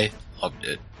 I loved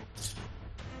it.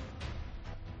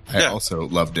 I also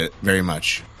loved it very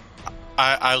much.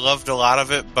 I loved a lot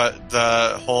of it, but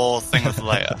the whole thing with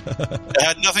Leia. It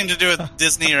had nothing to do with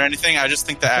Disney or anything. I just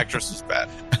think the actress was bad.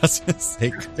 I was going to say,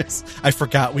 Chris, I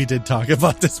forgot we did talk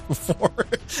about this before.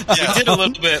 Yeah. We did a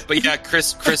little bit, but yeah,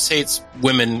 Chris hates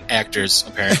women actors,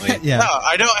 apparently. Yeah. No,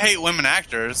 I don't hate women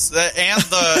actors. And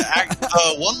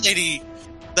the one lady,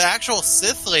 the actual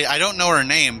Sith lady, I don't know her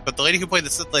name, but the lady who played the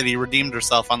Sith lady redeemed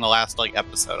herself on the last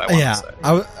episode, I want to say.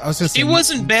 I was going to say. She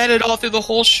wasn't bad at all through the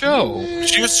whole show.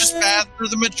 She was just bad through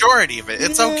the majority of it.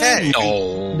 It's okay.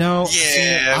 No.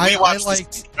 Yeah, we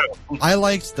watched I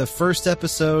liked the first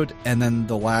episode and then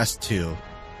the last two.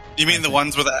 You mean the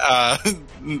ones with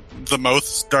the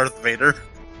most Darth Vader?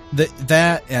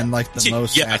 That and like the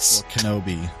most Yes. actual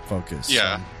Kenobi focus.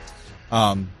 Yeah.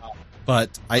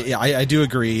 But I do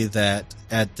agree that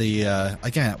at the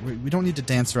again we don't need to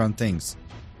dance around things.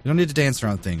 We don't need to dance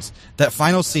around things. That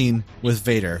final scene with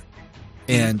Vader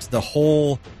and the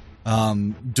whole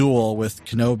duel with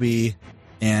Kenobi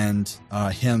and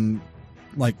him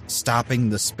like stopping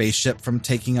the spaceship from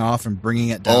taking off and bringing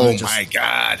it down. Oh and just my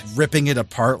god! ripping it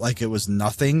apart like it was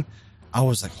nothing. I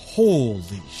was like, holy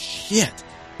shit!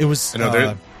 It was. I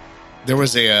know there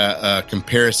was a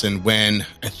comparison when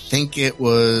I think it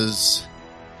was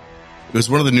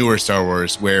one of the newer Star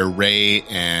Wars where Rey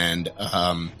and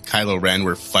Kylo Ren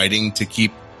were fighting to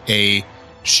keep a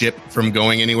ship from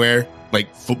going anywhere, like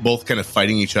both kind of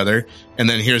fighting each other. And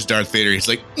then here's Darth Vader. He's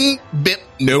like, bip,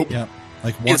 nope. Yeah,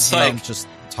 like one It's like- hand, just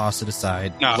toss it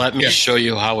aside. No, Let me show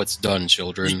you how it's done,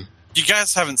 children. you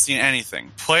guys haven't seen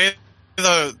anything. Play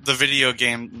the video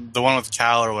game, the one with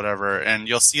Cal or whatever, and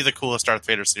you'll see the coolest Darth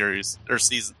Vader series or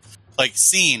season, like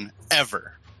scene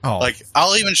ever. Oh, Like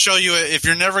I'll even show you it. If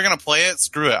you're never gonna play it,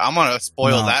 screw it. I'm gonna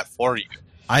spoil No. that for you.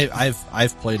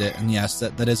 I've played it, and yes,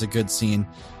 that is a good scene.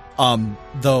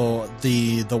 Though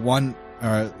the one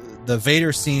the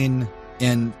Vader scene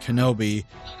in Kenobi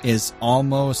is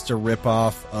almost a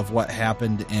ripoff of what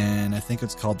happened in, I think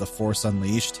it's called The Force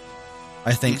Unleashed.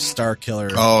 I think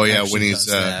Starkiller. Oh yeah, actually when he's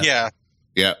does that.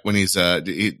 Yeah, when he's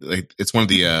like it's one of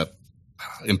the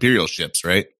Imperial ships,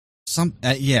 right?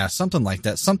 Something like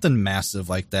that, something massive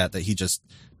like that he just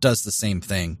does the same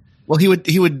thing. Well, he would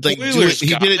like do it. Spoilers, He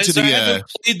did it guys, to the I haven't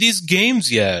played these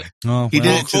games yet. Oh, He did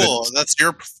well, it to cool. That's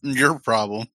your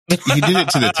problem. he did it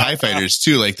to the TIE fighters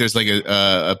too. Like there's like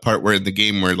a part where in the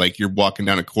game where like you're walking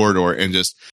down a corridor and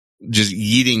just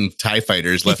yeeting TIE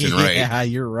fighters left and right. Yeah,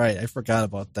 you're right. I forgot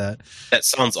about that. That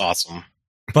sounds awesome.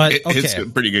 But It's a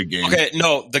pretty good game. Okay,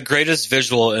 no, the greatest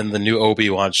visual in the new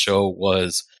Obi-Wan show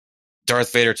was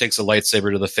Darth Vader takes a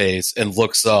lightsaber to the face and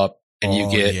looks up, and you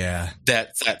get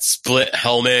that split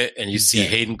helmet, and you see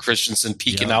Hayden Christensen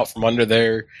peeking out from under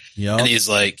there, and he's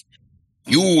like,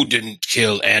 "You didn't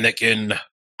kill Anakin,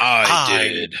 I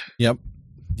did." Yep.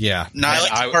 Yeah. No,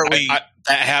 that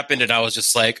happened, and I was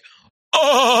just like,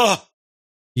 "Oh."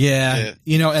 Yeah.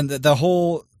 You know, and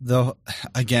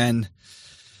again,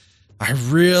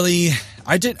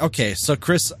 I did. Okay. So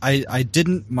Chris, I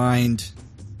didn't mind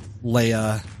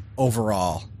Leia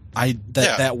overall.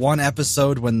 That one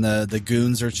episode when the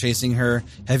goons are chasing her.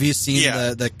 Have you seen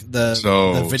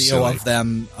the video of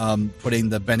them putting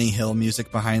the Benny Hill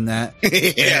music behind that?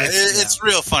 It's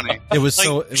real funny. It was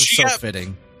so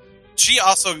fitting. She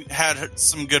also had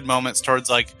some good moments towards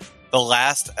like the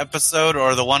last episode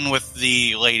or the one with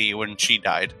the lady when she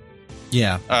died.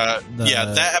 Yeah.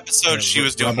 That episode she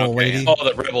was doing okay. Lady. Oh,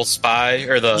 the rebel spy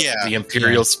or the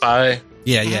Imperial spy.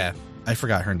 Yeah. I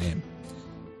forgot her name.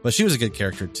 But she was a good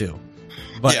character too.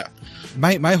 But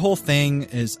my whole thing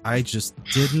is I just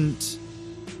didn't.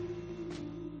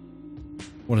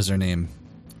 What is her name?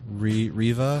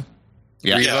 Riva?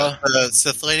 Yeah. Riva, the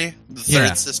Sith lady, the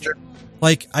third sister.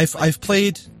 Like I've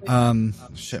played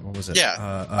what was it?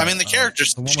 Yeah. I mean the character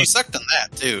she sucked in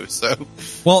that too, so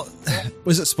well,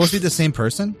 was it supposed to be the same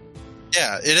person?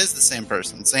 Yeah, it is the same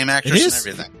person, same actress and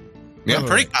everything. Yeah, I'm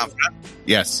pretty confident.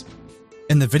 Yes.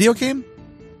 In the video game?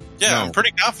 Yeah, I'm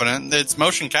pretty confident. It's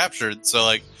motion captured, so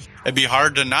like it'd be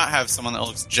hard to not have someone that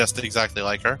looks just exactly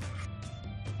like her.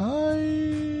 I'll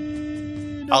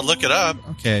look it up.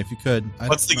 Okay, if you could.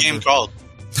 What's the game called?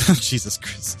 Jesus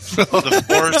Christ. The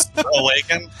Force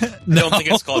Awakens? No. I don't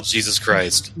think it's called Jesus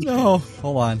Christ. No,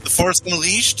 hold on. The Force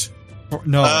Unleashed?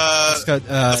 No. It's got,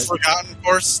 the Forgotten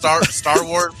Force? Star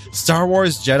Wars? Star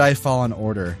Wars Jedi Fallen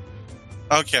Order.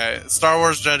 Okay, Star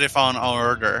Wars Jedi Fallen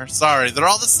Order. Sorry, they're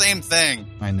all the same thing.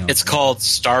 I know. It's called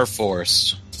Star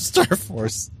Force. Star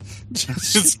Force.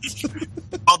 It's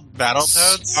called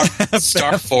Battletoads?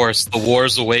 Star Force, The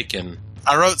Wars Awaken.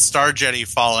 I wrote Star Jedi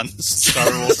Fallen.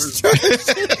 Star Wars.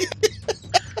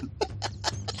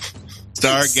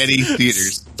 Star Getty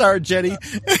Theaters. Star Jetty.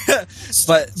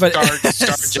 but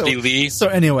Star Jetty Lee. So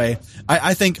anyway,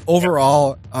 I think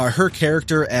overall, her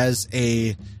character as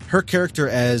a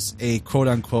quote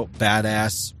unquote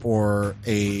badass or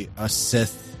a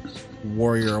Sith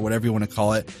warrior or whatever you want to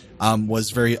call it,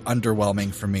 was very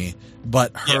underwhelming for me.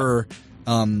 But her,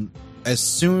 as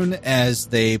soon as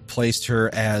they placed her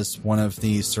as one of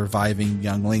the surviving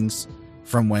younglings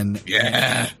from when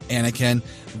Anakin,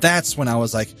 that's when I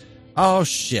was like, oh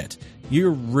shit,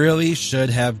 you really should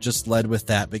have just led with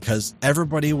that, because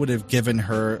everybody would have given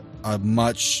her a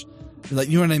much, like,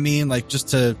 you know what I mean? Like, just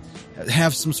to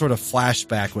have some sort of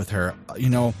flashback with her, you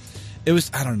know, it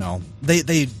was, I don't know.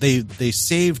 They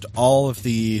saved all of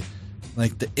the,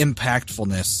 like, the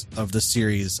impactfulness of the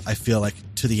series, I feel like,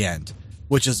 to the end,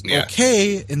 which is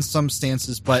okay in some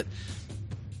stances, but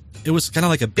it was kind of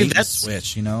like a bait and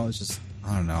switch, you know? It's just,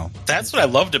 I don't know. That's what I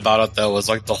loved about it, though, was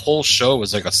like the whole show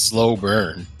was like a slow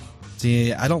burn.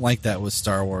 See, I don't like that with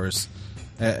Star Wars.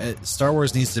 Star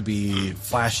Wars needs to be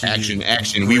flashy.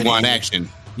 Action. We want action.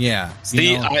 Yeah.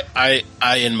 See, I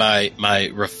in my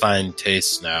refined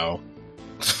taste now.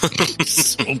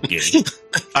 Okay.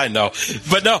 I know,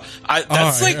 but no,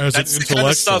 that's the kind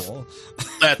of stuff.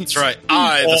 That's right.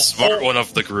 The smart one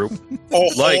of the group.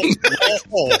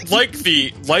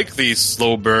 Like these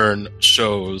slow burn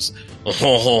shows.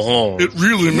 It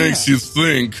really makes you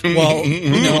think. Well, you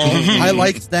know, I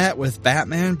liked that with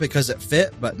Batman because it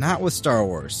fit, but not with Star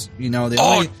Wars. You know,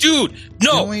 I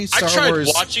tried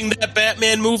watching that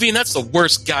Batman movie, and that's the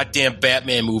worst goddamn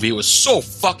Batman movie. It was so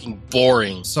fucking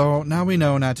boring. So now we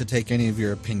know not to take any of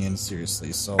your opinions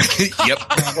seriously. So, yep.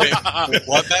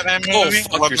 What Batman movie?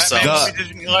 Fuck yourself. Batman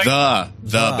movie did you like? The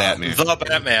Batman. The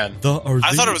Batman.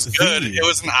 I thought it was good. It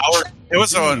was an hour. It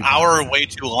was an hour way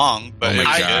too long, but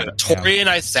Tori and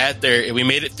I sat there and we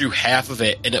made it through half of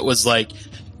it, and it was like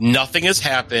nothing has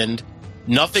happened.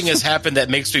 Nothing has happened that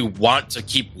makes me want to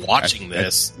keep watching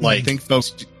this. I think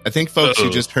folks,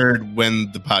 you just heard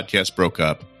when the podcast broke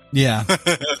up. Yeah,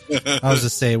 I was to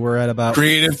say we're at about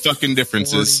creative fucking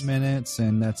differences. 40 minutes,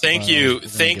 and that's thank you,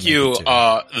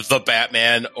 the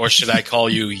Batman, or should I call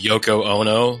you Yoko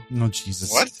Ono? Oh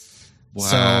Jesus! What? Wow.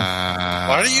 So,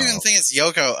 why do you even think it's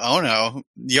Yoko Ono?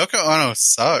 Yoko Ono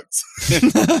sucks.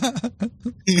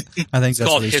 I think it's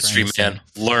called history, man.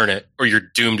 Learn it, or you're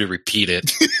doomed to repeat it.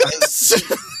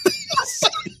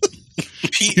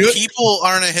 People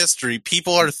aren't a history.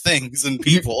 People are things and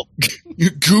people. You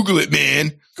Google it,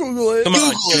 man. Google it. Come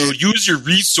on, dude. Use your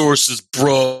resources,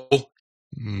 bro. Oh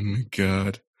my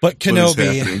god. But What is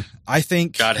Kenobi, happening? I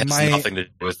think God has nothing to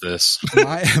do with this.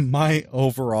 my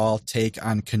overall take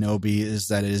on Kenobi is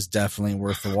that it is definitely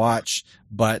worth the watch,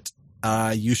 but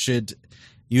you should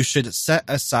set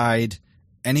aside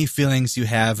any feelings you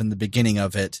have in the beginning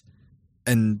of it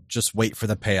and just wait for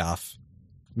the payoff,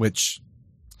 which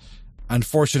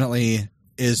unfortunately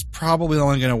is probably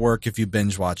only going to work if you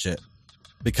binge watch it,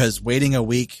 because waiting a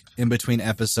week in between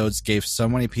episodes gave so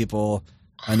many people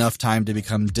enough time to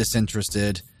become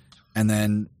disinterested. And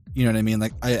then, you know what I mean?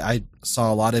 Like I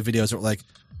saw a lot of videos that were like,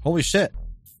 holy shit,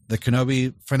 the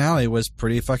Kenobi finale was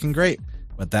pretty fucking great.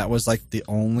 But that was like the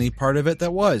only part of it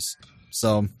that was.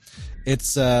 So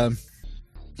it's, I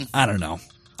don't know.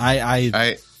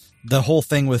 I the whole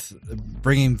thing with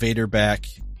bringing Vader back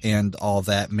and all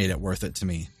that made it worth it to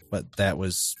me. But that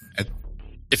was...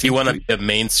 If you want to be a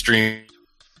mainstream...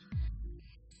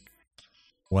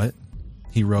 What?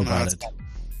 He roboted.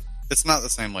 It's not the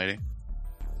same lady.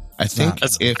 I think I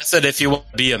said if you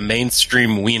want to be a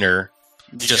mainstream wiener,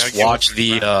 just watch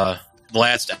the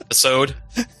last episode,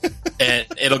 and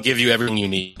it'll give you everything you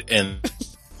need. And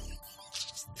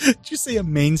did you say a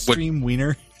mainstream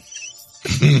wiener?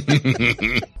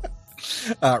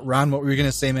 Ron, what were you going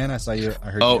to say, man? I saw you. I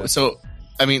heard. Oh, so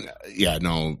I mean, yeah,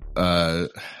 no.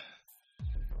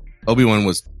 Obi-Wan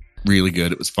was really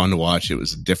good. It was fun to watch. It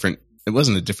was different. It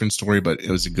wasn't a different story, but it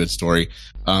was a good story.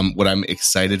 What I'm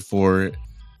excited for,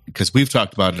 because we've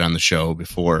talked about it on the show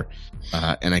before,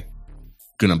 and I'm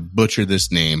gonna butcher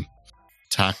this name,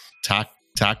 Taka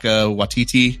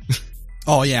Waititi.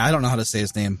 Oh yeah, I don't know how to say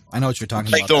his name. I know what you're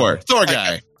talking about. Thor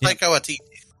guy. Taika Waititi.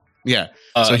 Yeah.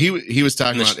 So he was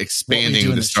talking about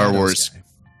expanding the Star Wars. Guy.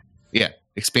 Yeah,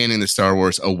 expanding the Star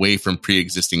Wars away from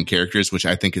pre-existing characters, which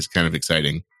I think is kind of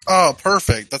exciting. Oh,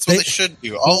 perfect! That's what they should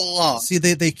do all along. See,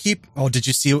 they keep. Oh, did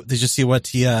you see what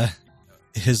he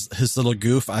his little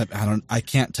goof? I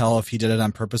can't tell if he did it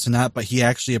on purpose or not, but he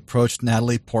actually approached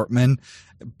Natalie Portman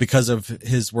because of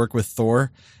his work with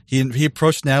Thor. He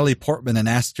approached Natalie Portman and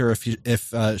asked her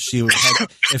if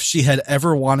she had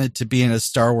ever wanted to be in a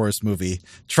Star Wars movie.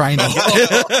 Trying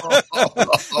to,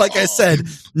 like I said,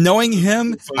 knowing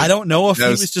him, I don't know if he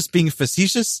was just being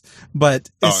facetious, but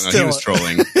still, he was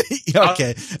trolling.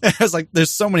 Okay, I was like,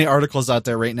 there's so many articles out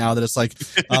there right now that it's like,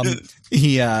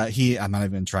 he I'm not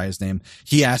even gonna try his name.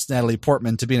 He asked Natalie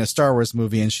Portman to be in a Star Wars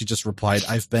movie, and she just replied,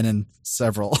 "I've been in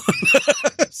several."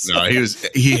 No,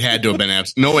 he had to have been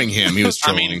knowing him. He was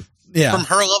trolling. I mean, yeah. From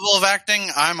her level of acting,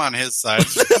 I'm on his side.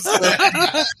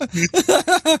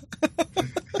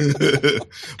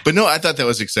 But no, I thought that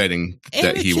was exciting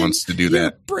that he wants to do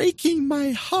that. Breaking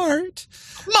my heart.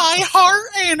 My heart,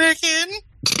 Anakin.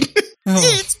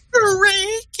 It's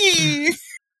breaking.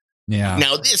 Yeah.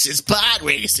 Now this is pod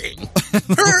racing.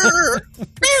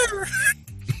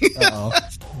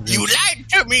 You lied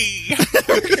to me.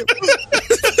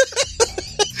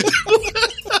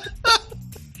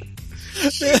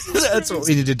 That's what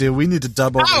we need to do. We need to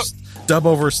dub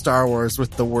over Star Wars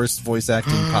with the worst voice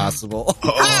acting possible.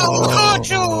 How could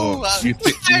you?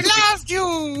 I loved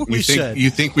you. We should. You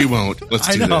think we won't? Let's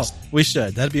do this. We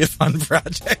should. That'd be a fun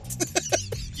project.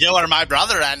 You are my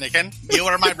brother, Anakin. You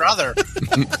are my brother.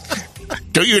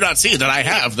 Do you not see that I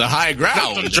have the high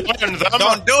ground?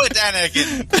 Don't do it,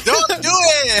 Anakin. Don't do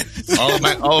it.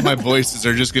 All of my voices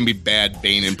are just going to be bad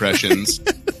Bane impressions.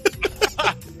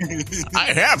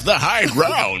 I have the high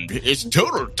ground. It's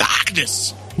total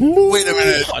darkness. Wait a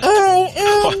minute.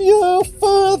 I am your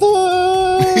father.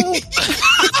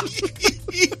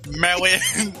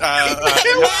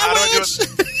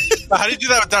 How do you do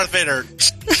that with Darth Vader?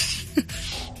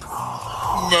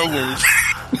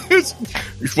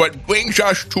 It's what brings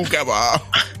us together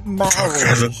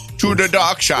to the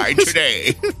dark side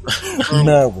today.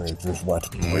 Marriage is what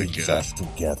brings us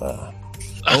together.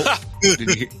 Oh,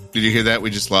 did you hear that? We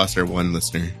just lost our one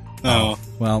listener. Oh,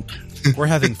 well, we're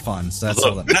having fun, so that's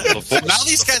all that matters. Now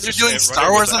these guys are doing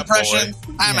Star Wars impression.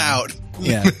 I'm out.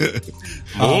 Yeah.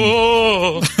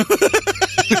 Oh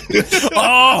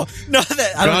no!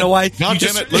 I don't know why. God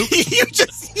damn it, Luke!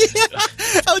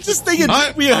 I was just thinking.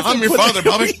 I'm your father,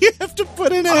 Bobby. You have to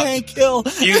put in a Hank Hill.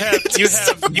 You have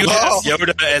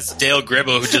Yoda as Dale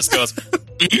Gribble, who just goes, bucket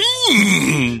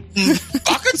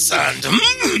sand.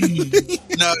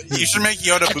 No, you should make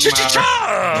Yoda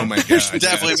Boomhauer. Oh my god! You should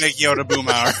definitely make Yoda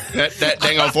Boomhauer. that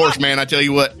dang old force man. I tell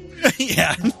you what.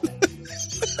 Yeah.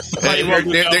 I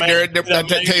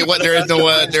tell you what, there is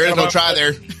no try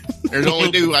there. There's only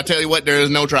do. I tell you what, there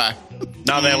is no try.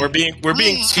 No, man, we're being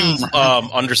too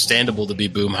understandable to be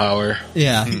Boomhauer.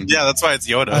 Yeah. Yeah, that's why it's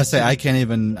Yoda. I say I can't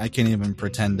even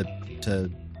pretend to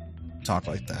talk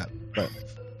like that. But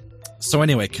so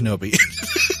anyway, Kenobi.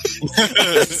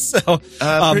 So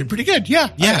pretty good. Yeah.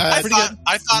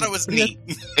 I thought it was neat.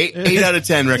 8 out of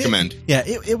 10 recommend. Yeah,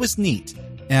 it was neat.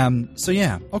 So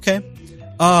yeah, okay.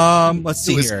 Let's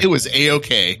see here. It was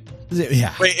A-okay.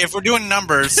 Yeah. Wait, if we're doing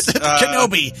numbers,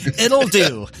 Kenobi, it'll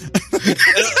do.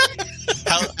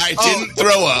 I didn't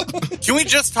throw up. Can we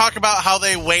just talk about how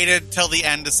they waited till the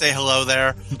end to say hello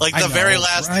there? Like the very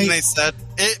last thing they said,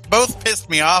 it both pissed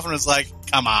me off and was like,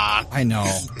 come on. I know.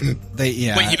 But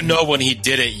you know when he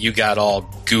did it, you got all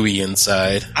gooey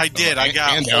inside. I did. I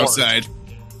got and bored. outside.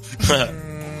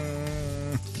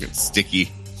 It's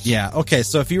sticky. Yeah. Okay.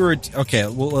 So if you were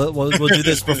we'll do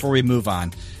this before we move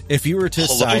on. If you were to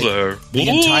cite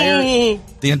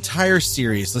the entire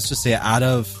series, let's just say out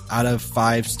of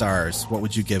 5 stars, what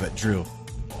would you give it, Drew?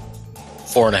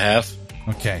 4.5.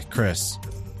 Okay, Chris.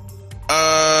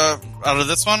 Out of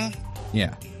this one,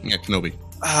 Yeah, Kenobi.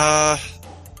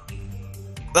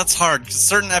 that's hard because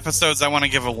certain episodes I want to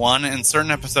give a 1, and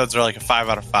certain episodes are like a 5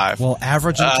 out of 5. Well,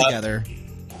 average them together.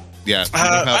 Yeah, you know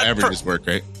how averages work,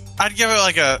 right? I'd give it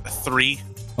like a 3.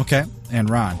 Okay, and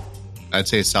Ron. I'd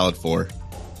say a solid 4.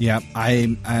 Yeah,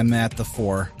 I'm at the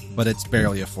 4, but it's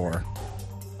barely a 4.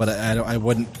 But I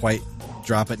wouldn't quite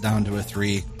drop it down to a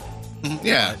 3.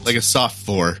 Yeah, like a soft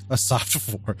 4. A soft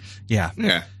 4. Yeah.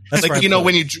 Yeah. That's like,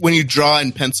 when you draw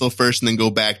in pencil first and then go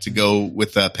back to go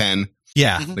with a pen.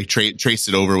 Yeah. Like trace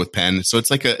it over with pen. So it's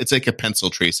like a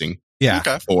pencil tracing. Yeah.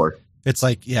 Okay. 4. It's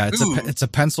like, it's a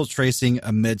pencil tracing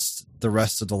amidst the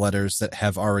rest of the letters that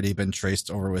have already been traced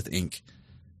over with ink.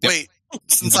 Wait,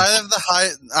 since I have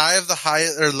the high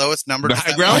or lowest number. The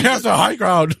high ground? I have the high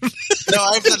ground. No,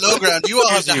 I have the low ground. You all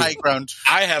have the high ground.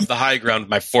 I have the high ground,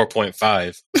 my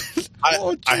 4.5. I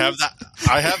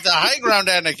have the high ground,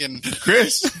 Anakin.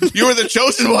 Chris, you were the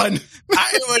chosen one.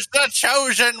 I was the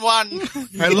chosen one.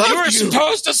 I love You were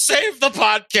supposed to save the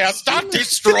podcast, not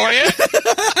destroy it.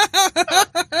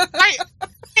 I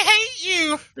hate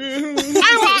you.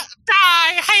 I want to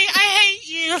die. I hate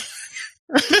you.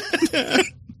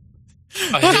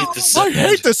 I hate the sand.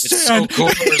 It's so cool.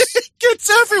 It gets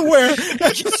everywhere.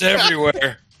 It's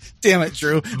everywhere. Damn it,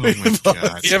 Drew. Oh my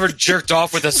God. You ever jerked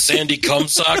off with a sandy cum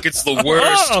sock? It's the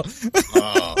worst.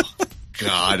 Oh,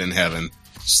 God in heaven.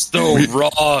 So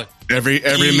raw. Every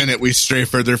minute we stray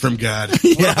further from God.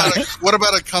 What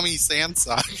about a cummy sand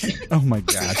sock? Oh my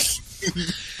gosh.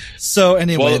 So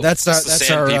anyway, that's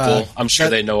our people. I'm sure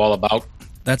they know all about.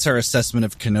 That's our assessment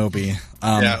of Kenobi.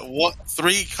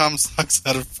 3 cum socks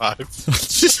out of 5.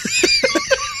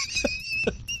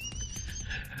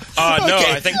 No,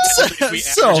 I think if we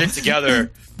average it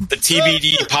together, the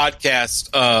TBD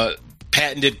podcast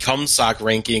patented cum sock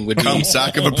ranking would be Cum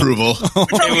sock of approval.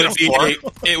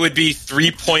 it would be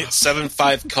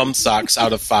 3.75 cum socks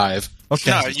out of 5.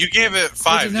 Okay. No, you gave it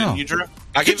 5, didn't you, Drew?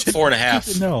 I gave it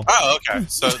 4.5. No. Oh, okay.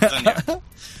 So then, yeah.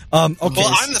 Okay.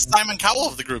 Well, I'm the Simon Cowell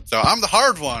of the group, though. I'm the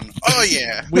hard one. Oh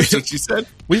yeah. That's what you said?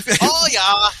 Oh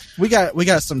yeah. We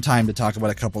got some time to talk about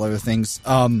a couple other things.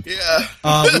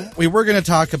 Yeah. We were going to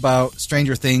talk about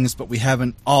Stranger Things, but we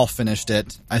haven't all finished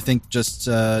it. I think just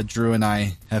Drew and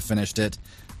I have finished it.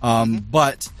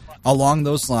 But along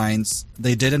those lines,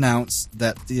 they did announce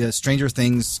that the Stranger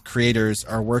Things creators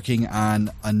are working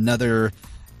on another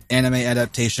anime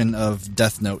adaptation of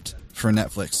Death Note for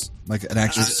Netflix, like an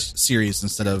actual series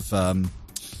instead of a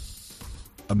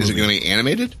movie. Is it going to be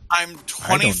animated? I'm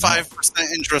 25%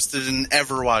 interested in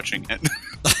ever watching it.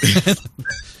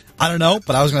 I don't know,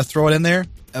 but I was going to throw it in there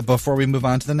before we move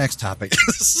on to the next topic.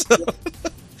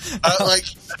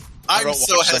 I'm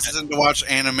so hesitant to watch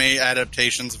anime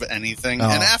adaptations of anything,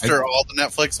 and after all the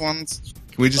Netflix ones,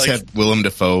 can we just have Willem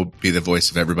Dafoe be the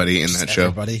voice of everybody in that show?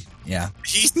 Everybody, yeah.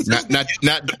 he's Not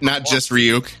just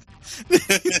Ryuk.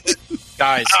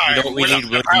 Guys, you know what we need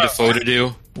William Dafoe to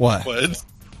do? What?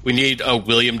 We need a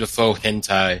William Dafoe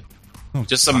hentai.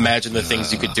 Just imagine the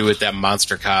things you could do with that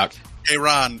monster cock. Hey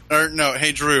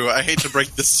hey Drew, I hate to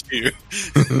break this to you.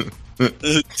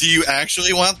 Do you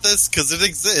actually want this? Because it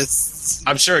exists.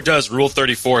 I'm sure it does. Rule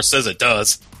 34 says it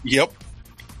does. Yep.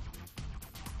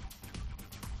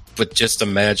 But just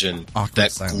imagine Awkward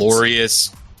that silence.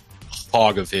 glorious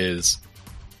hog of his.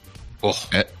 Oh,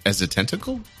 As a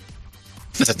tentacle?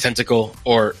 as a tentacle,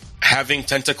 or having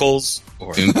tentacles,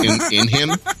 or In him?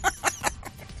 To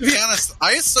be honest,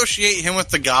 I associate him with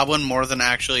the goblin more than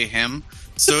actually him.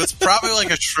 So it's probably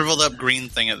like a shriveled up green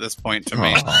thing at this point to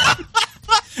me.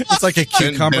 It's like a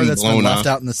cucumber been that's been blown left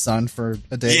up. out in the sun for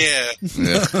a day. Yeah.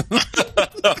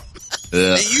 Yeah.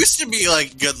 It used to be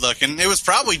like good looking. It was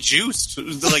probably juiced,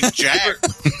 like Jack.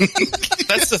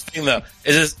 that's the thing though.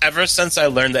 Is ever since I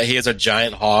learned that he is a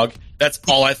giant hog, That's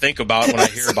all I think about when I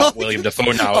hear about William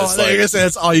Dafoe now. It's like,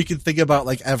 that's all you can think about,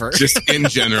 like, ever. Just in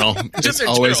general. Just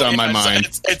always on my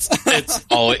mind. It's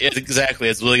exactly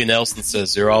as Willie Nelson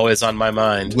says. You're always on my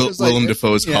mind. Willem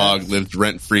Dafoe's hog lived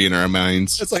rent free in our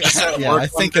minds. It's like I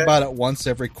think about it once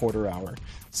every quarter hour.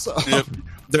 So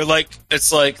they're like,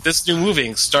 it's like this new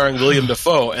movie starring William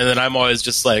Dafoe, and then I'm always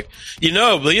just like,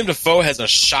 William Dafoe has a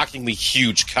shockingly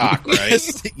huge cock, right?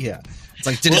 Yeah. It's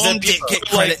like, did Willem get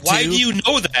credit why too? do you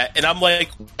know that? And I'm like,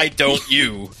 why don't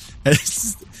you?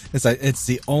 It's like, it's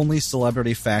the only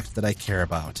celebrity fact that I care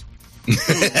about.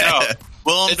 No,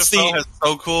 Willem Dafoe has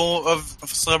so cool of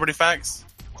celebrity facts.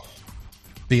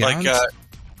 Beyond?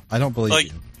 I don't believe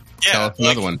you. Yeah,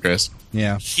 another one, Chris.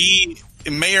 Yeah. He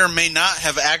may or may not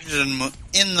have acted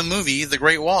in the movie The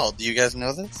Great Wall. Do you guys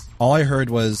know this? All I heard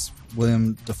was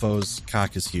William Dafoe's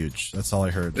cock is huge. That's all I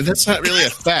heard. But that's not really a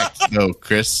fact, though,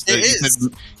 Chris.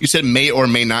 You said may or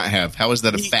may not have. How is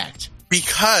that a fact?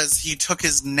 Because he took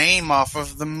his name off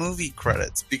of the movie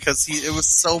credits because it was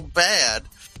so bad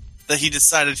that he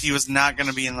decided he was not going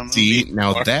to be in the movie. See,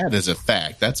 now that is a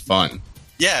fact. That's fun.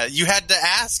 Yeah, you had to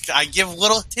ask. I give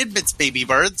little tidbits, baby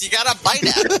birds. You gotta bite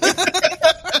at it.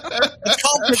 It's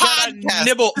called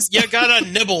podcast. You gotta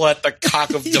nibble at the cock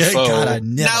of Dafoe.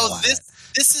 Now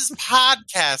this is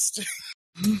podcast.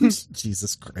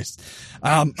 Jesus Christ.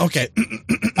 Okay.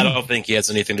 I don't think he has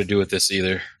anything to do with this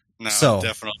either. No, so,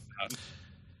 definitely not.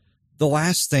 The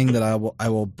last thing that I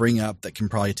will bring up that can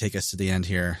probably take us to the end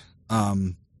here.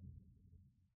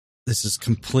 This is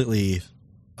completely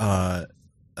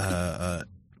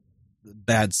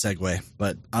bad segue,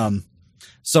 but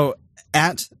so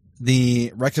at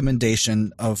the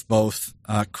recommendation of both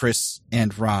Chris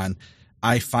and Ron,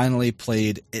 I finally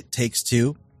played It Takes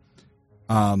Two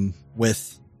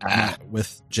with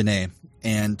Janae,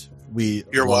 and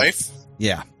your wife.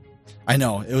 Yeah, I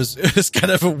know it was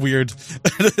kind of a weird,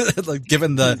 like,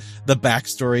 given the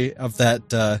backstory of that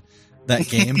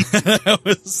game. I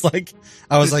was like,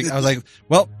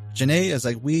 well, Janae is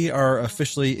like, we are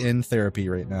officially in therapy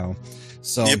right now.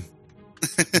 So, yep.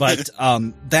 But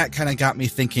that kind of got me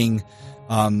thinking,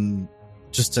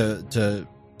 just to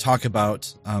talk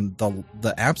about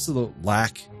the absolute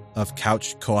lack of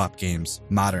couch co-op games,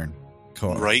 modern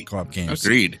co-op games.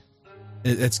 Agreed.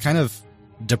 It's kind of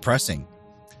depressing.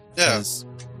 Yeah.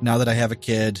 Now that I have a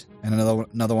kid and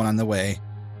another one on the way,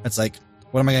 it's like,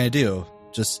 what am I going to do?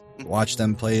 Just watch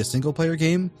them play a single player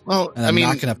game? Well, and I'm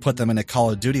not going to put them in a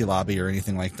Call of Duty lobby or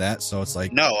anything like that. So it's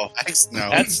like, no.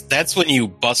 That's when you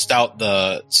bust out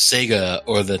the Sega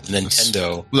or the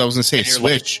Nintendo. Well, I was going to say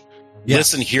Switch. Like,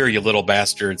 listen here, you little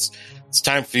bastards. It's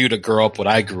time for you to grow up what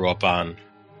I grew up on.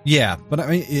 Yeah, but I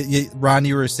mean, Ron,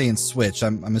 you were saying Switch.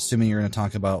 I'm assuming you're going to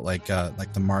talk about like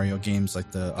the Mario games,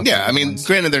 like the ones.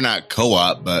 Granted, they're not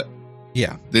co-op, but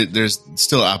yeah, there's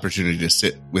still opportunity to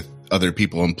sit with other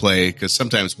people and play, because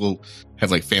sometimes we'll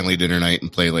have like family dinner night and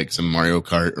play like some Mario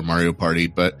Kart or Mario Party.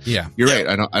 But yeah, you're right.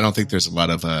 I don't think there's a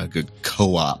lot of good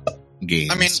co-op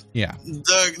games. I mean, yeah,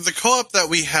 the co-op that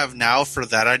we have now for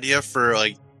that idea for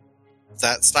like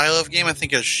that style of game, I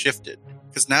think has shifted.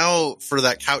 Because now for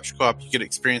that couch co-op, you get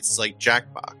experiences like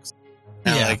Jackbox.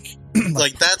 And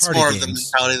like that's more of the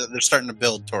mentality that they're starting to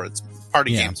build towards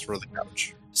party games for the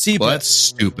couch. See, well, that's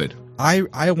stupid.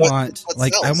 I want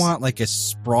like a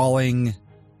sprawling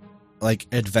like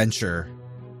adventure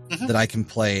that I can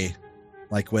play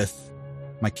like with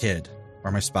my kid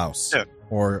or my spouse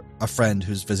or a friend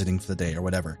who's visiting for the day or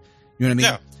whatever. You know what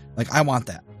I mean? Yeah. Like I want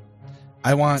that.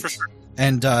 I want. For sure.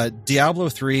 And Diablo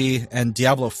 3 and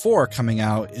Diablo 4 coming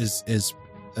out is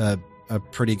a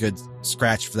pretty good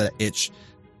scratch for that itch.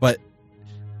 But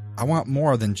I want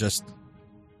more than just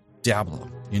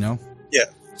Diablo, you know? Yeah.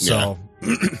 So,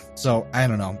 so I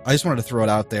don't know. I just wanted to throw it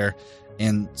out there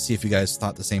and see if you guys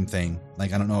thought the same thing.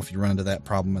 Like, I don't know if you run into that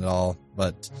problem at all,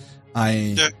 but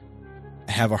I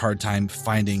have a hard time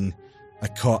finding a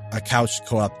couch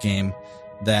co-op game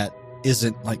that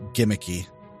isn't like gimmicky.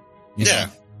 You know?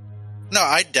 No,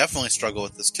 I definitely struggle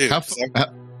with this too.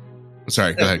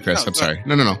 Sorry, go ahead, Chris. I'm sorry.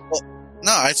 No. Well,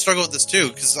 no, I struggle with this too,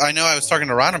 because I know I was talking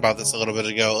to Ron about this a little bit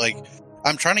ago. Like,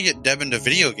 I'm trying to get Deb into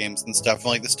video games and stuff,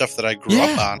 like the stuff that I grew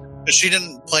up on. But she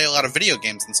didn't play a lot of video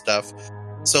games and stuff.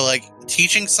 So, like,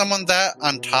 teaching someone that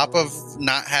on top of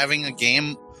not having a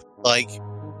game, like,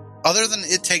 other than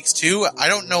It Takes Two, I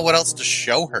don't know what else to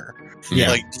show her. Yeah.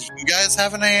 Like, do you guys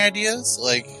have any ideas?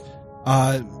 Like,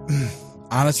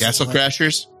 honestly, Castle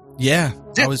Crashers? Yeah,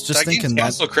 I was just thinking that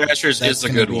Castle Crashers is a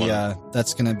good one.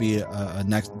 That's going to be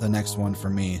the next one for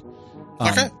me.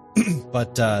 Okay,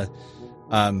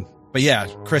 but yeah,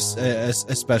 Chris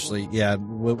especially. Yeah,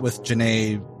 with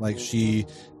Janae, like she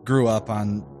grew up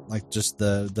on like just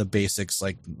the basics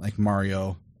like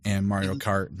Mario and Mario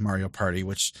Kart, Mario Party,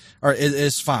 which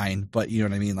is fine, but you know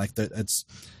what I mean. Like it's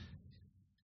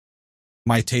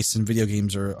my tastes in video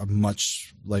games are a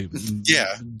much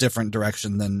different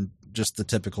direction than just the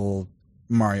typical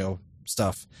Mario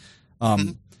stuff.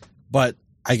 But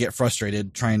I get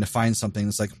frustrated trying to find something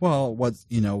that's like, well, what's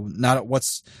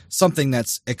something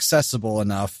that's accessible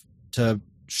enough to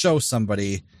show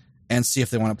somebody and see if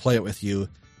they want to play it with you,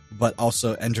 but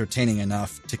also entertaining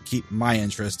enough to keep my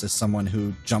interest as someone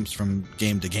who jumps from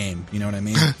game to game. You know what I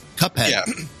mean? Cuphead. Yeah.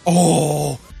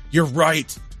 Oh, you're right.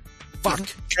 Fuck.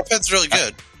 Cuphead's really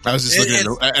good. I was just looking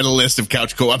at a list of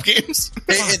couch co-op games.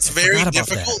 It's very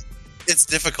difficult. It's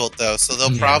difficult though, so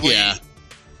they'll probably. Yeah.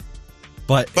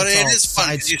 But it is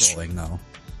fun. Side-scrolling though.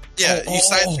 Yeah, you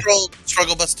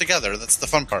struggle bus together. That's the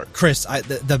fun part. Chris,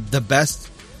 the best,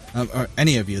 or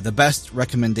any of you, the best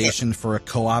recommendation for a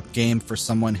co-op game for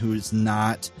someone who's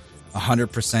not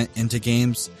 100% into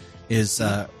games is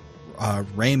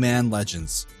Rayman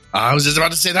Legends. I was just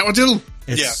about to say that one too.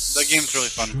 That game's really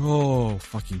fun. So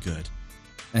fucking good,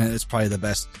 and it's probably the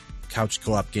best couch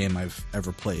co-op game I've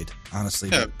ever played. Honestly,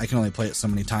 but I can only play it so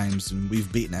many times, and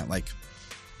we've beaten it like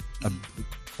a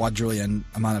quadrillion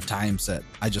amount of times that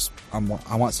I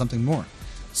want something more.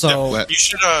 So you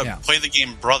should play the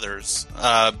game Brothers,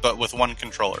 but with one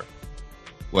controller.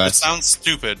 It sounds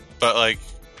stupid, but like,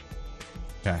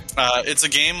 it's a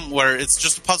game where it's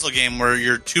just a puzzle game where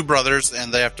you're two brothers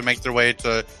and they have to make their way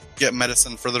to get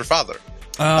medicine for their father.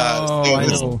 I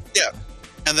know. Yeah,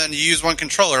 and then you use one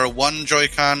controller. One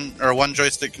Joy-Con or one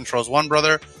joystick controls one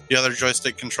brother. The other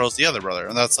joystick controls the other brother,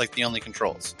 and that's like the only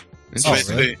controls. So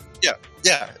basically,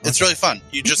 it's really fun.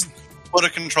 You just put a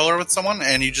controller with someone,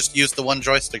 and you just use the one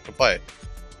joystick to play.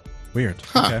 Weird.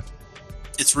 Huh. Okay.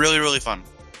 It's really, really fun.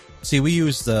 See, we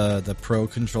use the Pro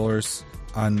controllers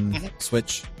on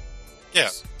Switch. Yeah.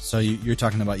 So you're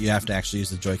talking about you have to actually use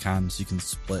the Joy-Con so you can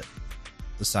split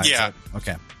the sides. Yeah.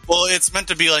 Okay. Well, it's meant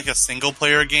to be like a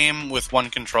single-player game with one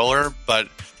controller, but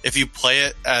if you play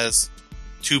it as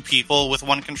two people with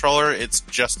one controller, it's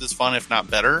just as fun, if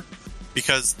not better.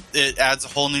 Because it adds a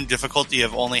whole new difficulty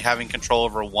of only having control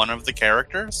over one of the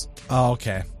characters. Oh,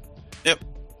 okay. Yep.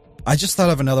 I just thought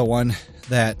of another one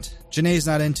that Janae's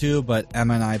not into, but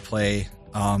Emma and I play,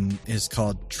 is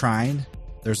called Trine.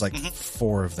 There's like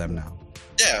 4 of them now.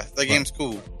 Yeah, that game's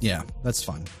cool. Yeah, that's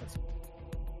fun.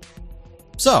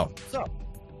 So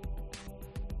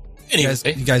Anyway.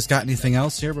 you guys got anything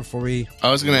else here before we... I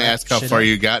was going to ask how far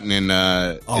you gotten in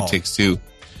It Takes Two.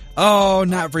 Oh,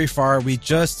 not very far. We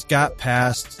just got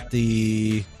past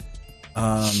the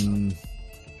we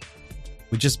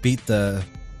just beat the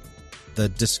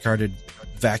discarded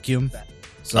vacuum.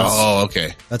 So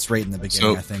okay. That's right in the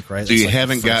beginning, I think, right? So that's you like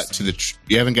haven't got to the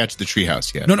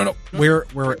treehouse yet. No.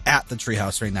 We're at the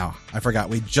treehouse right now. I forgot.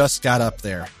 We just got up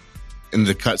there. In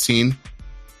the cutscene?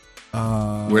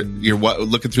 Where you're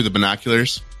looking through the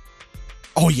binoculars?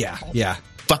 Oh yeah.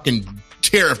 Fucking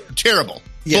terrible.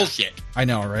 Yeah. Bullshit. I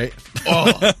know, right?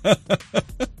 Oh.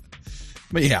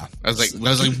 But yeah. I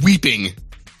was like weeping.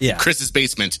 Yeah. Chris's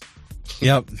basement.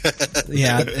 Yep.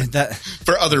 Yeah. That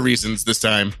for other reasons this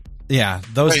time. Yeah.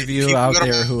 Those of you out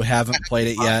there who haven't played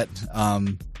it yet,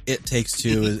 It Takes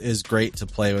Two is great to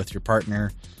play with your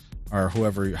partner or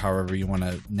however you want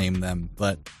to name them.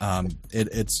 But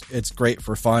it's great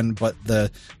for fun. But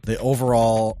the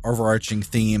overall overarching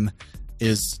theme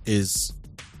is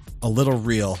a little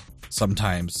real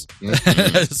sometimes.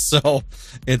 So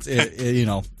I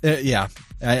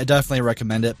definitely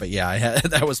recommend it. But yeah,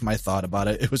 that was my thought about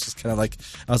it. It was just kind of like,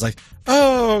 I was like,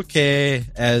 oh, okay.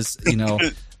 As you know,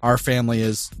 our family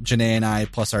is Janae and I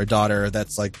plus our daughter.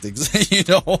 That's like the,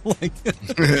 oh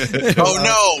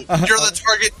no, you're the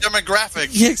target demographic.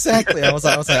 Yeah, exactly. I was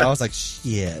like,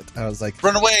 shit. I was like,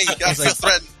 run away. I feel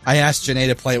threatened. I asked Janae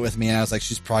to play it with me, and I was like,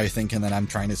 she's probably thinking that I'm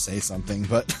trying to say something,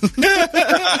 but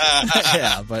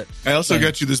yeah. But I also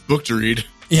got you this book to read.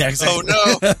 Yeah, exactly.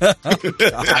 Oh no,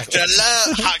 Dr.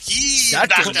 Love,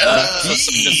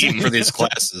 Hakeem for these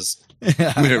classes.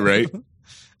 Yeah. Right.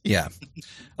 Yeah.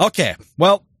 Okay.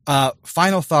 Well,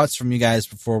 final thoughts from you guys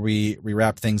before we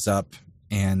wrap things up,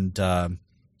 and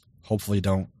hopefully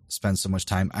don't spend so much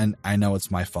time. I know it's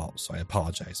my fault, so I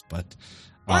apologize. But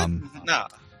no,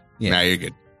 yeah, nah, you're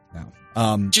good. No.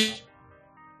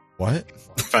 What?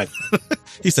 Fine.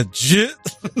 He said, "Jit."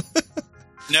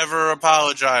 never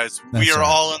apologize. That's we are right.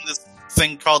 all in this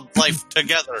thing called life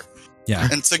together. Yeah.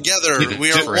 And together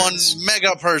we are one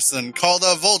mega person called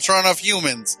a Voltron of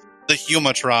humans, the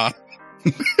Humatron.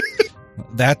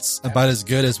 that's about as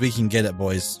good as we can get it,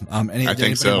 boys. Did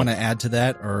anybody so. want to add to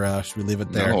that, or should we leave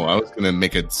it there? No, I was going to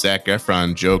make a Zac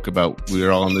Efron joke about we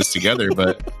were all in this together,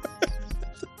 but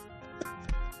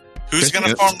who's going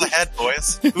to form the head,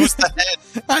 boys? Who's the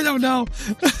head? I don't know.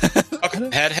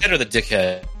 Head or the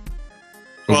dickhead?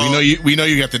 Well, we know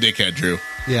you got the dickhead, Drew.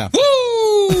 Yeah. Woo!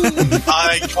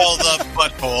 I call the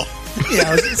butthole. Yeah,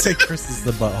 I was going to say Chris is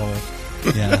the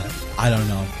butthole. Yeah, I don't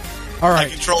know. All I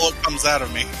right. control what comes out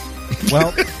of me.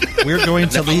 Well, we're going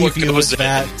to Never leave you with goes in.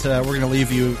 that. We're going to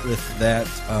leave you with that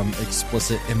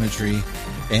explicit imagery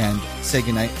and say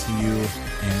goodnight to you,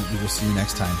 and we will see you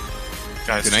next time.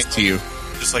 Guys, Good night to you.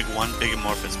 Just like one big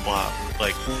amorphous blob.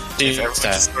 Like, if everyone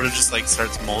just sort of just like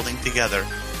starts molding together,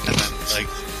 and then like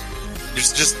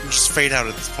just fade out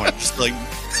at this point. Just like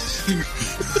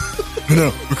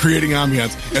No, we're creating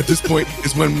ambiance. At this point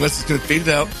is when Wes is going to fade it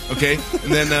out, okay?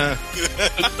 And then Are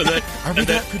we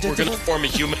that We're predictable? going to form a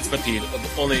human centipede.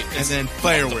 Only and then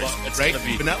fireworks, it's right? gonna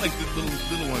be- But not like the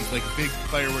little ones, like big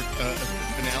firework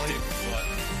finale.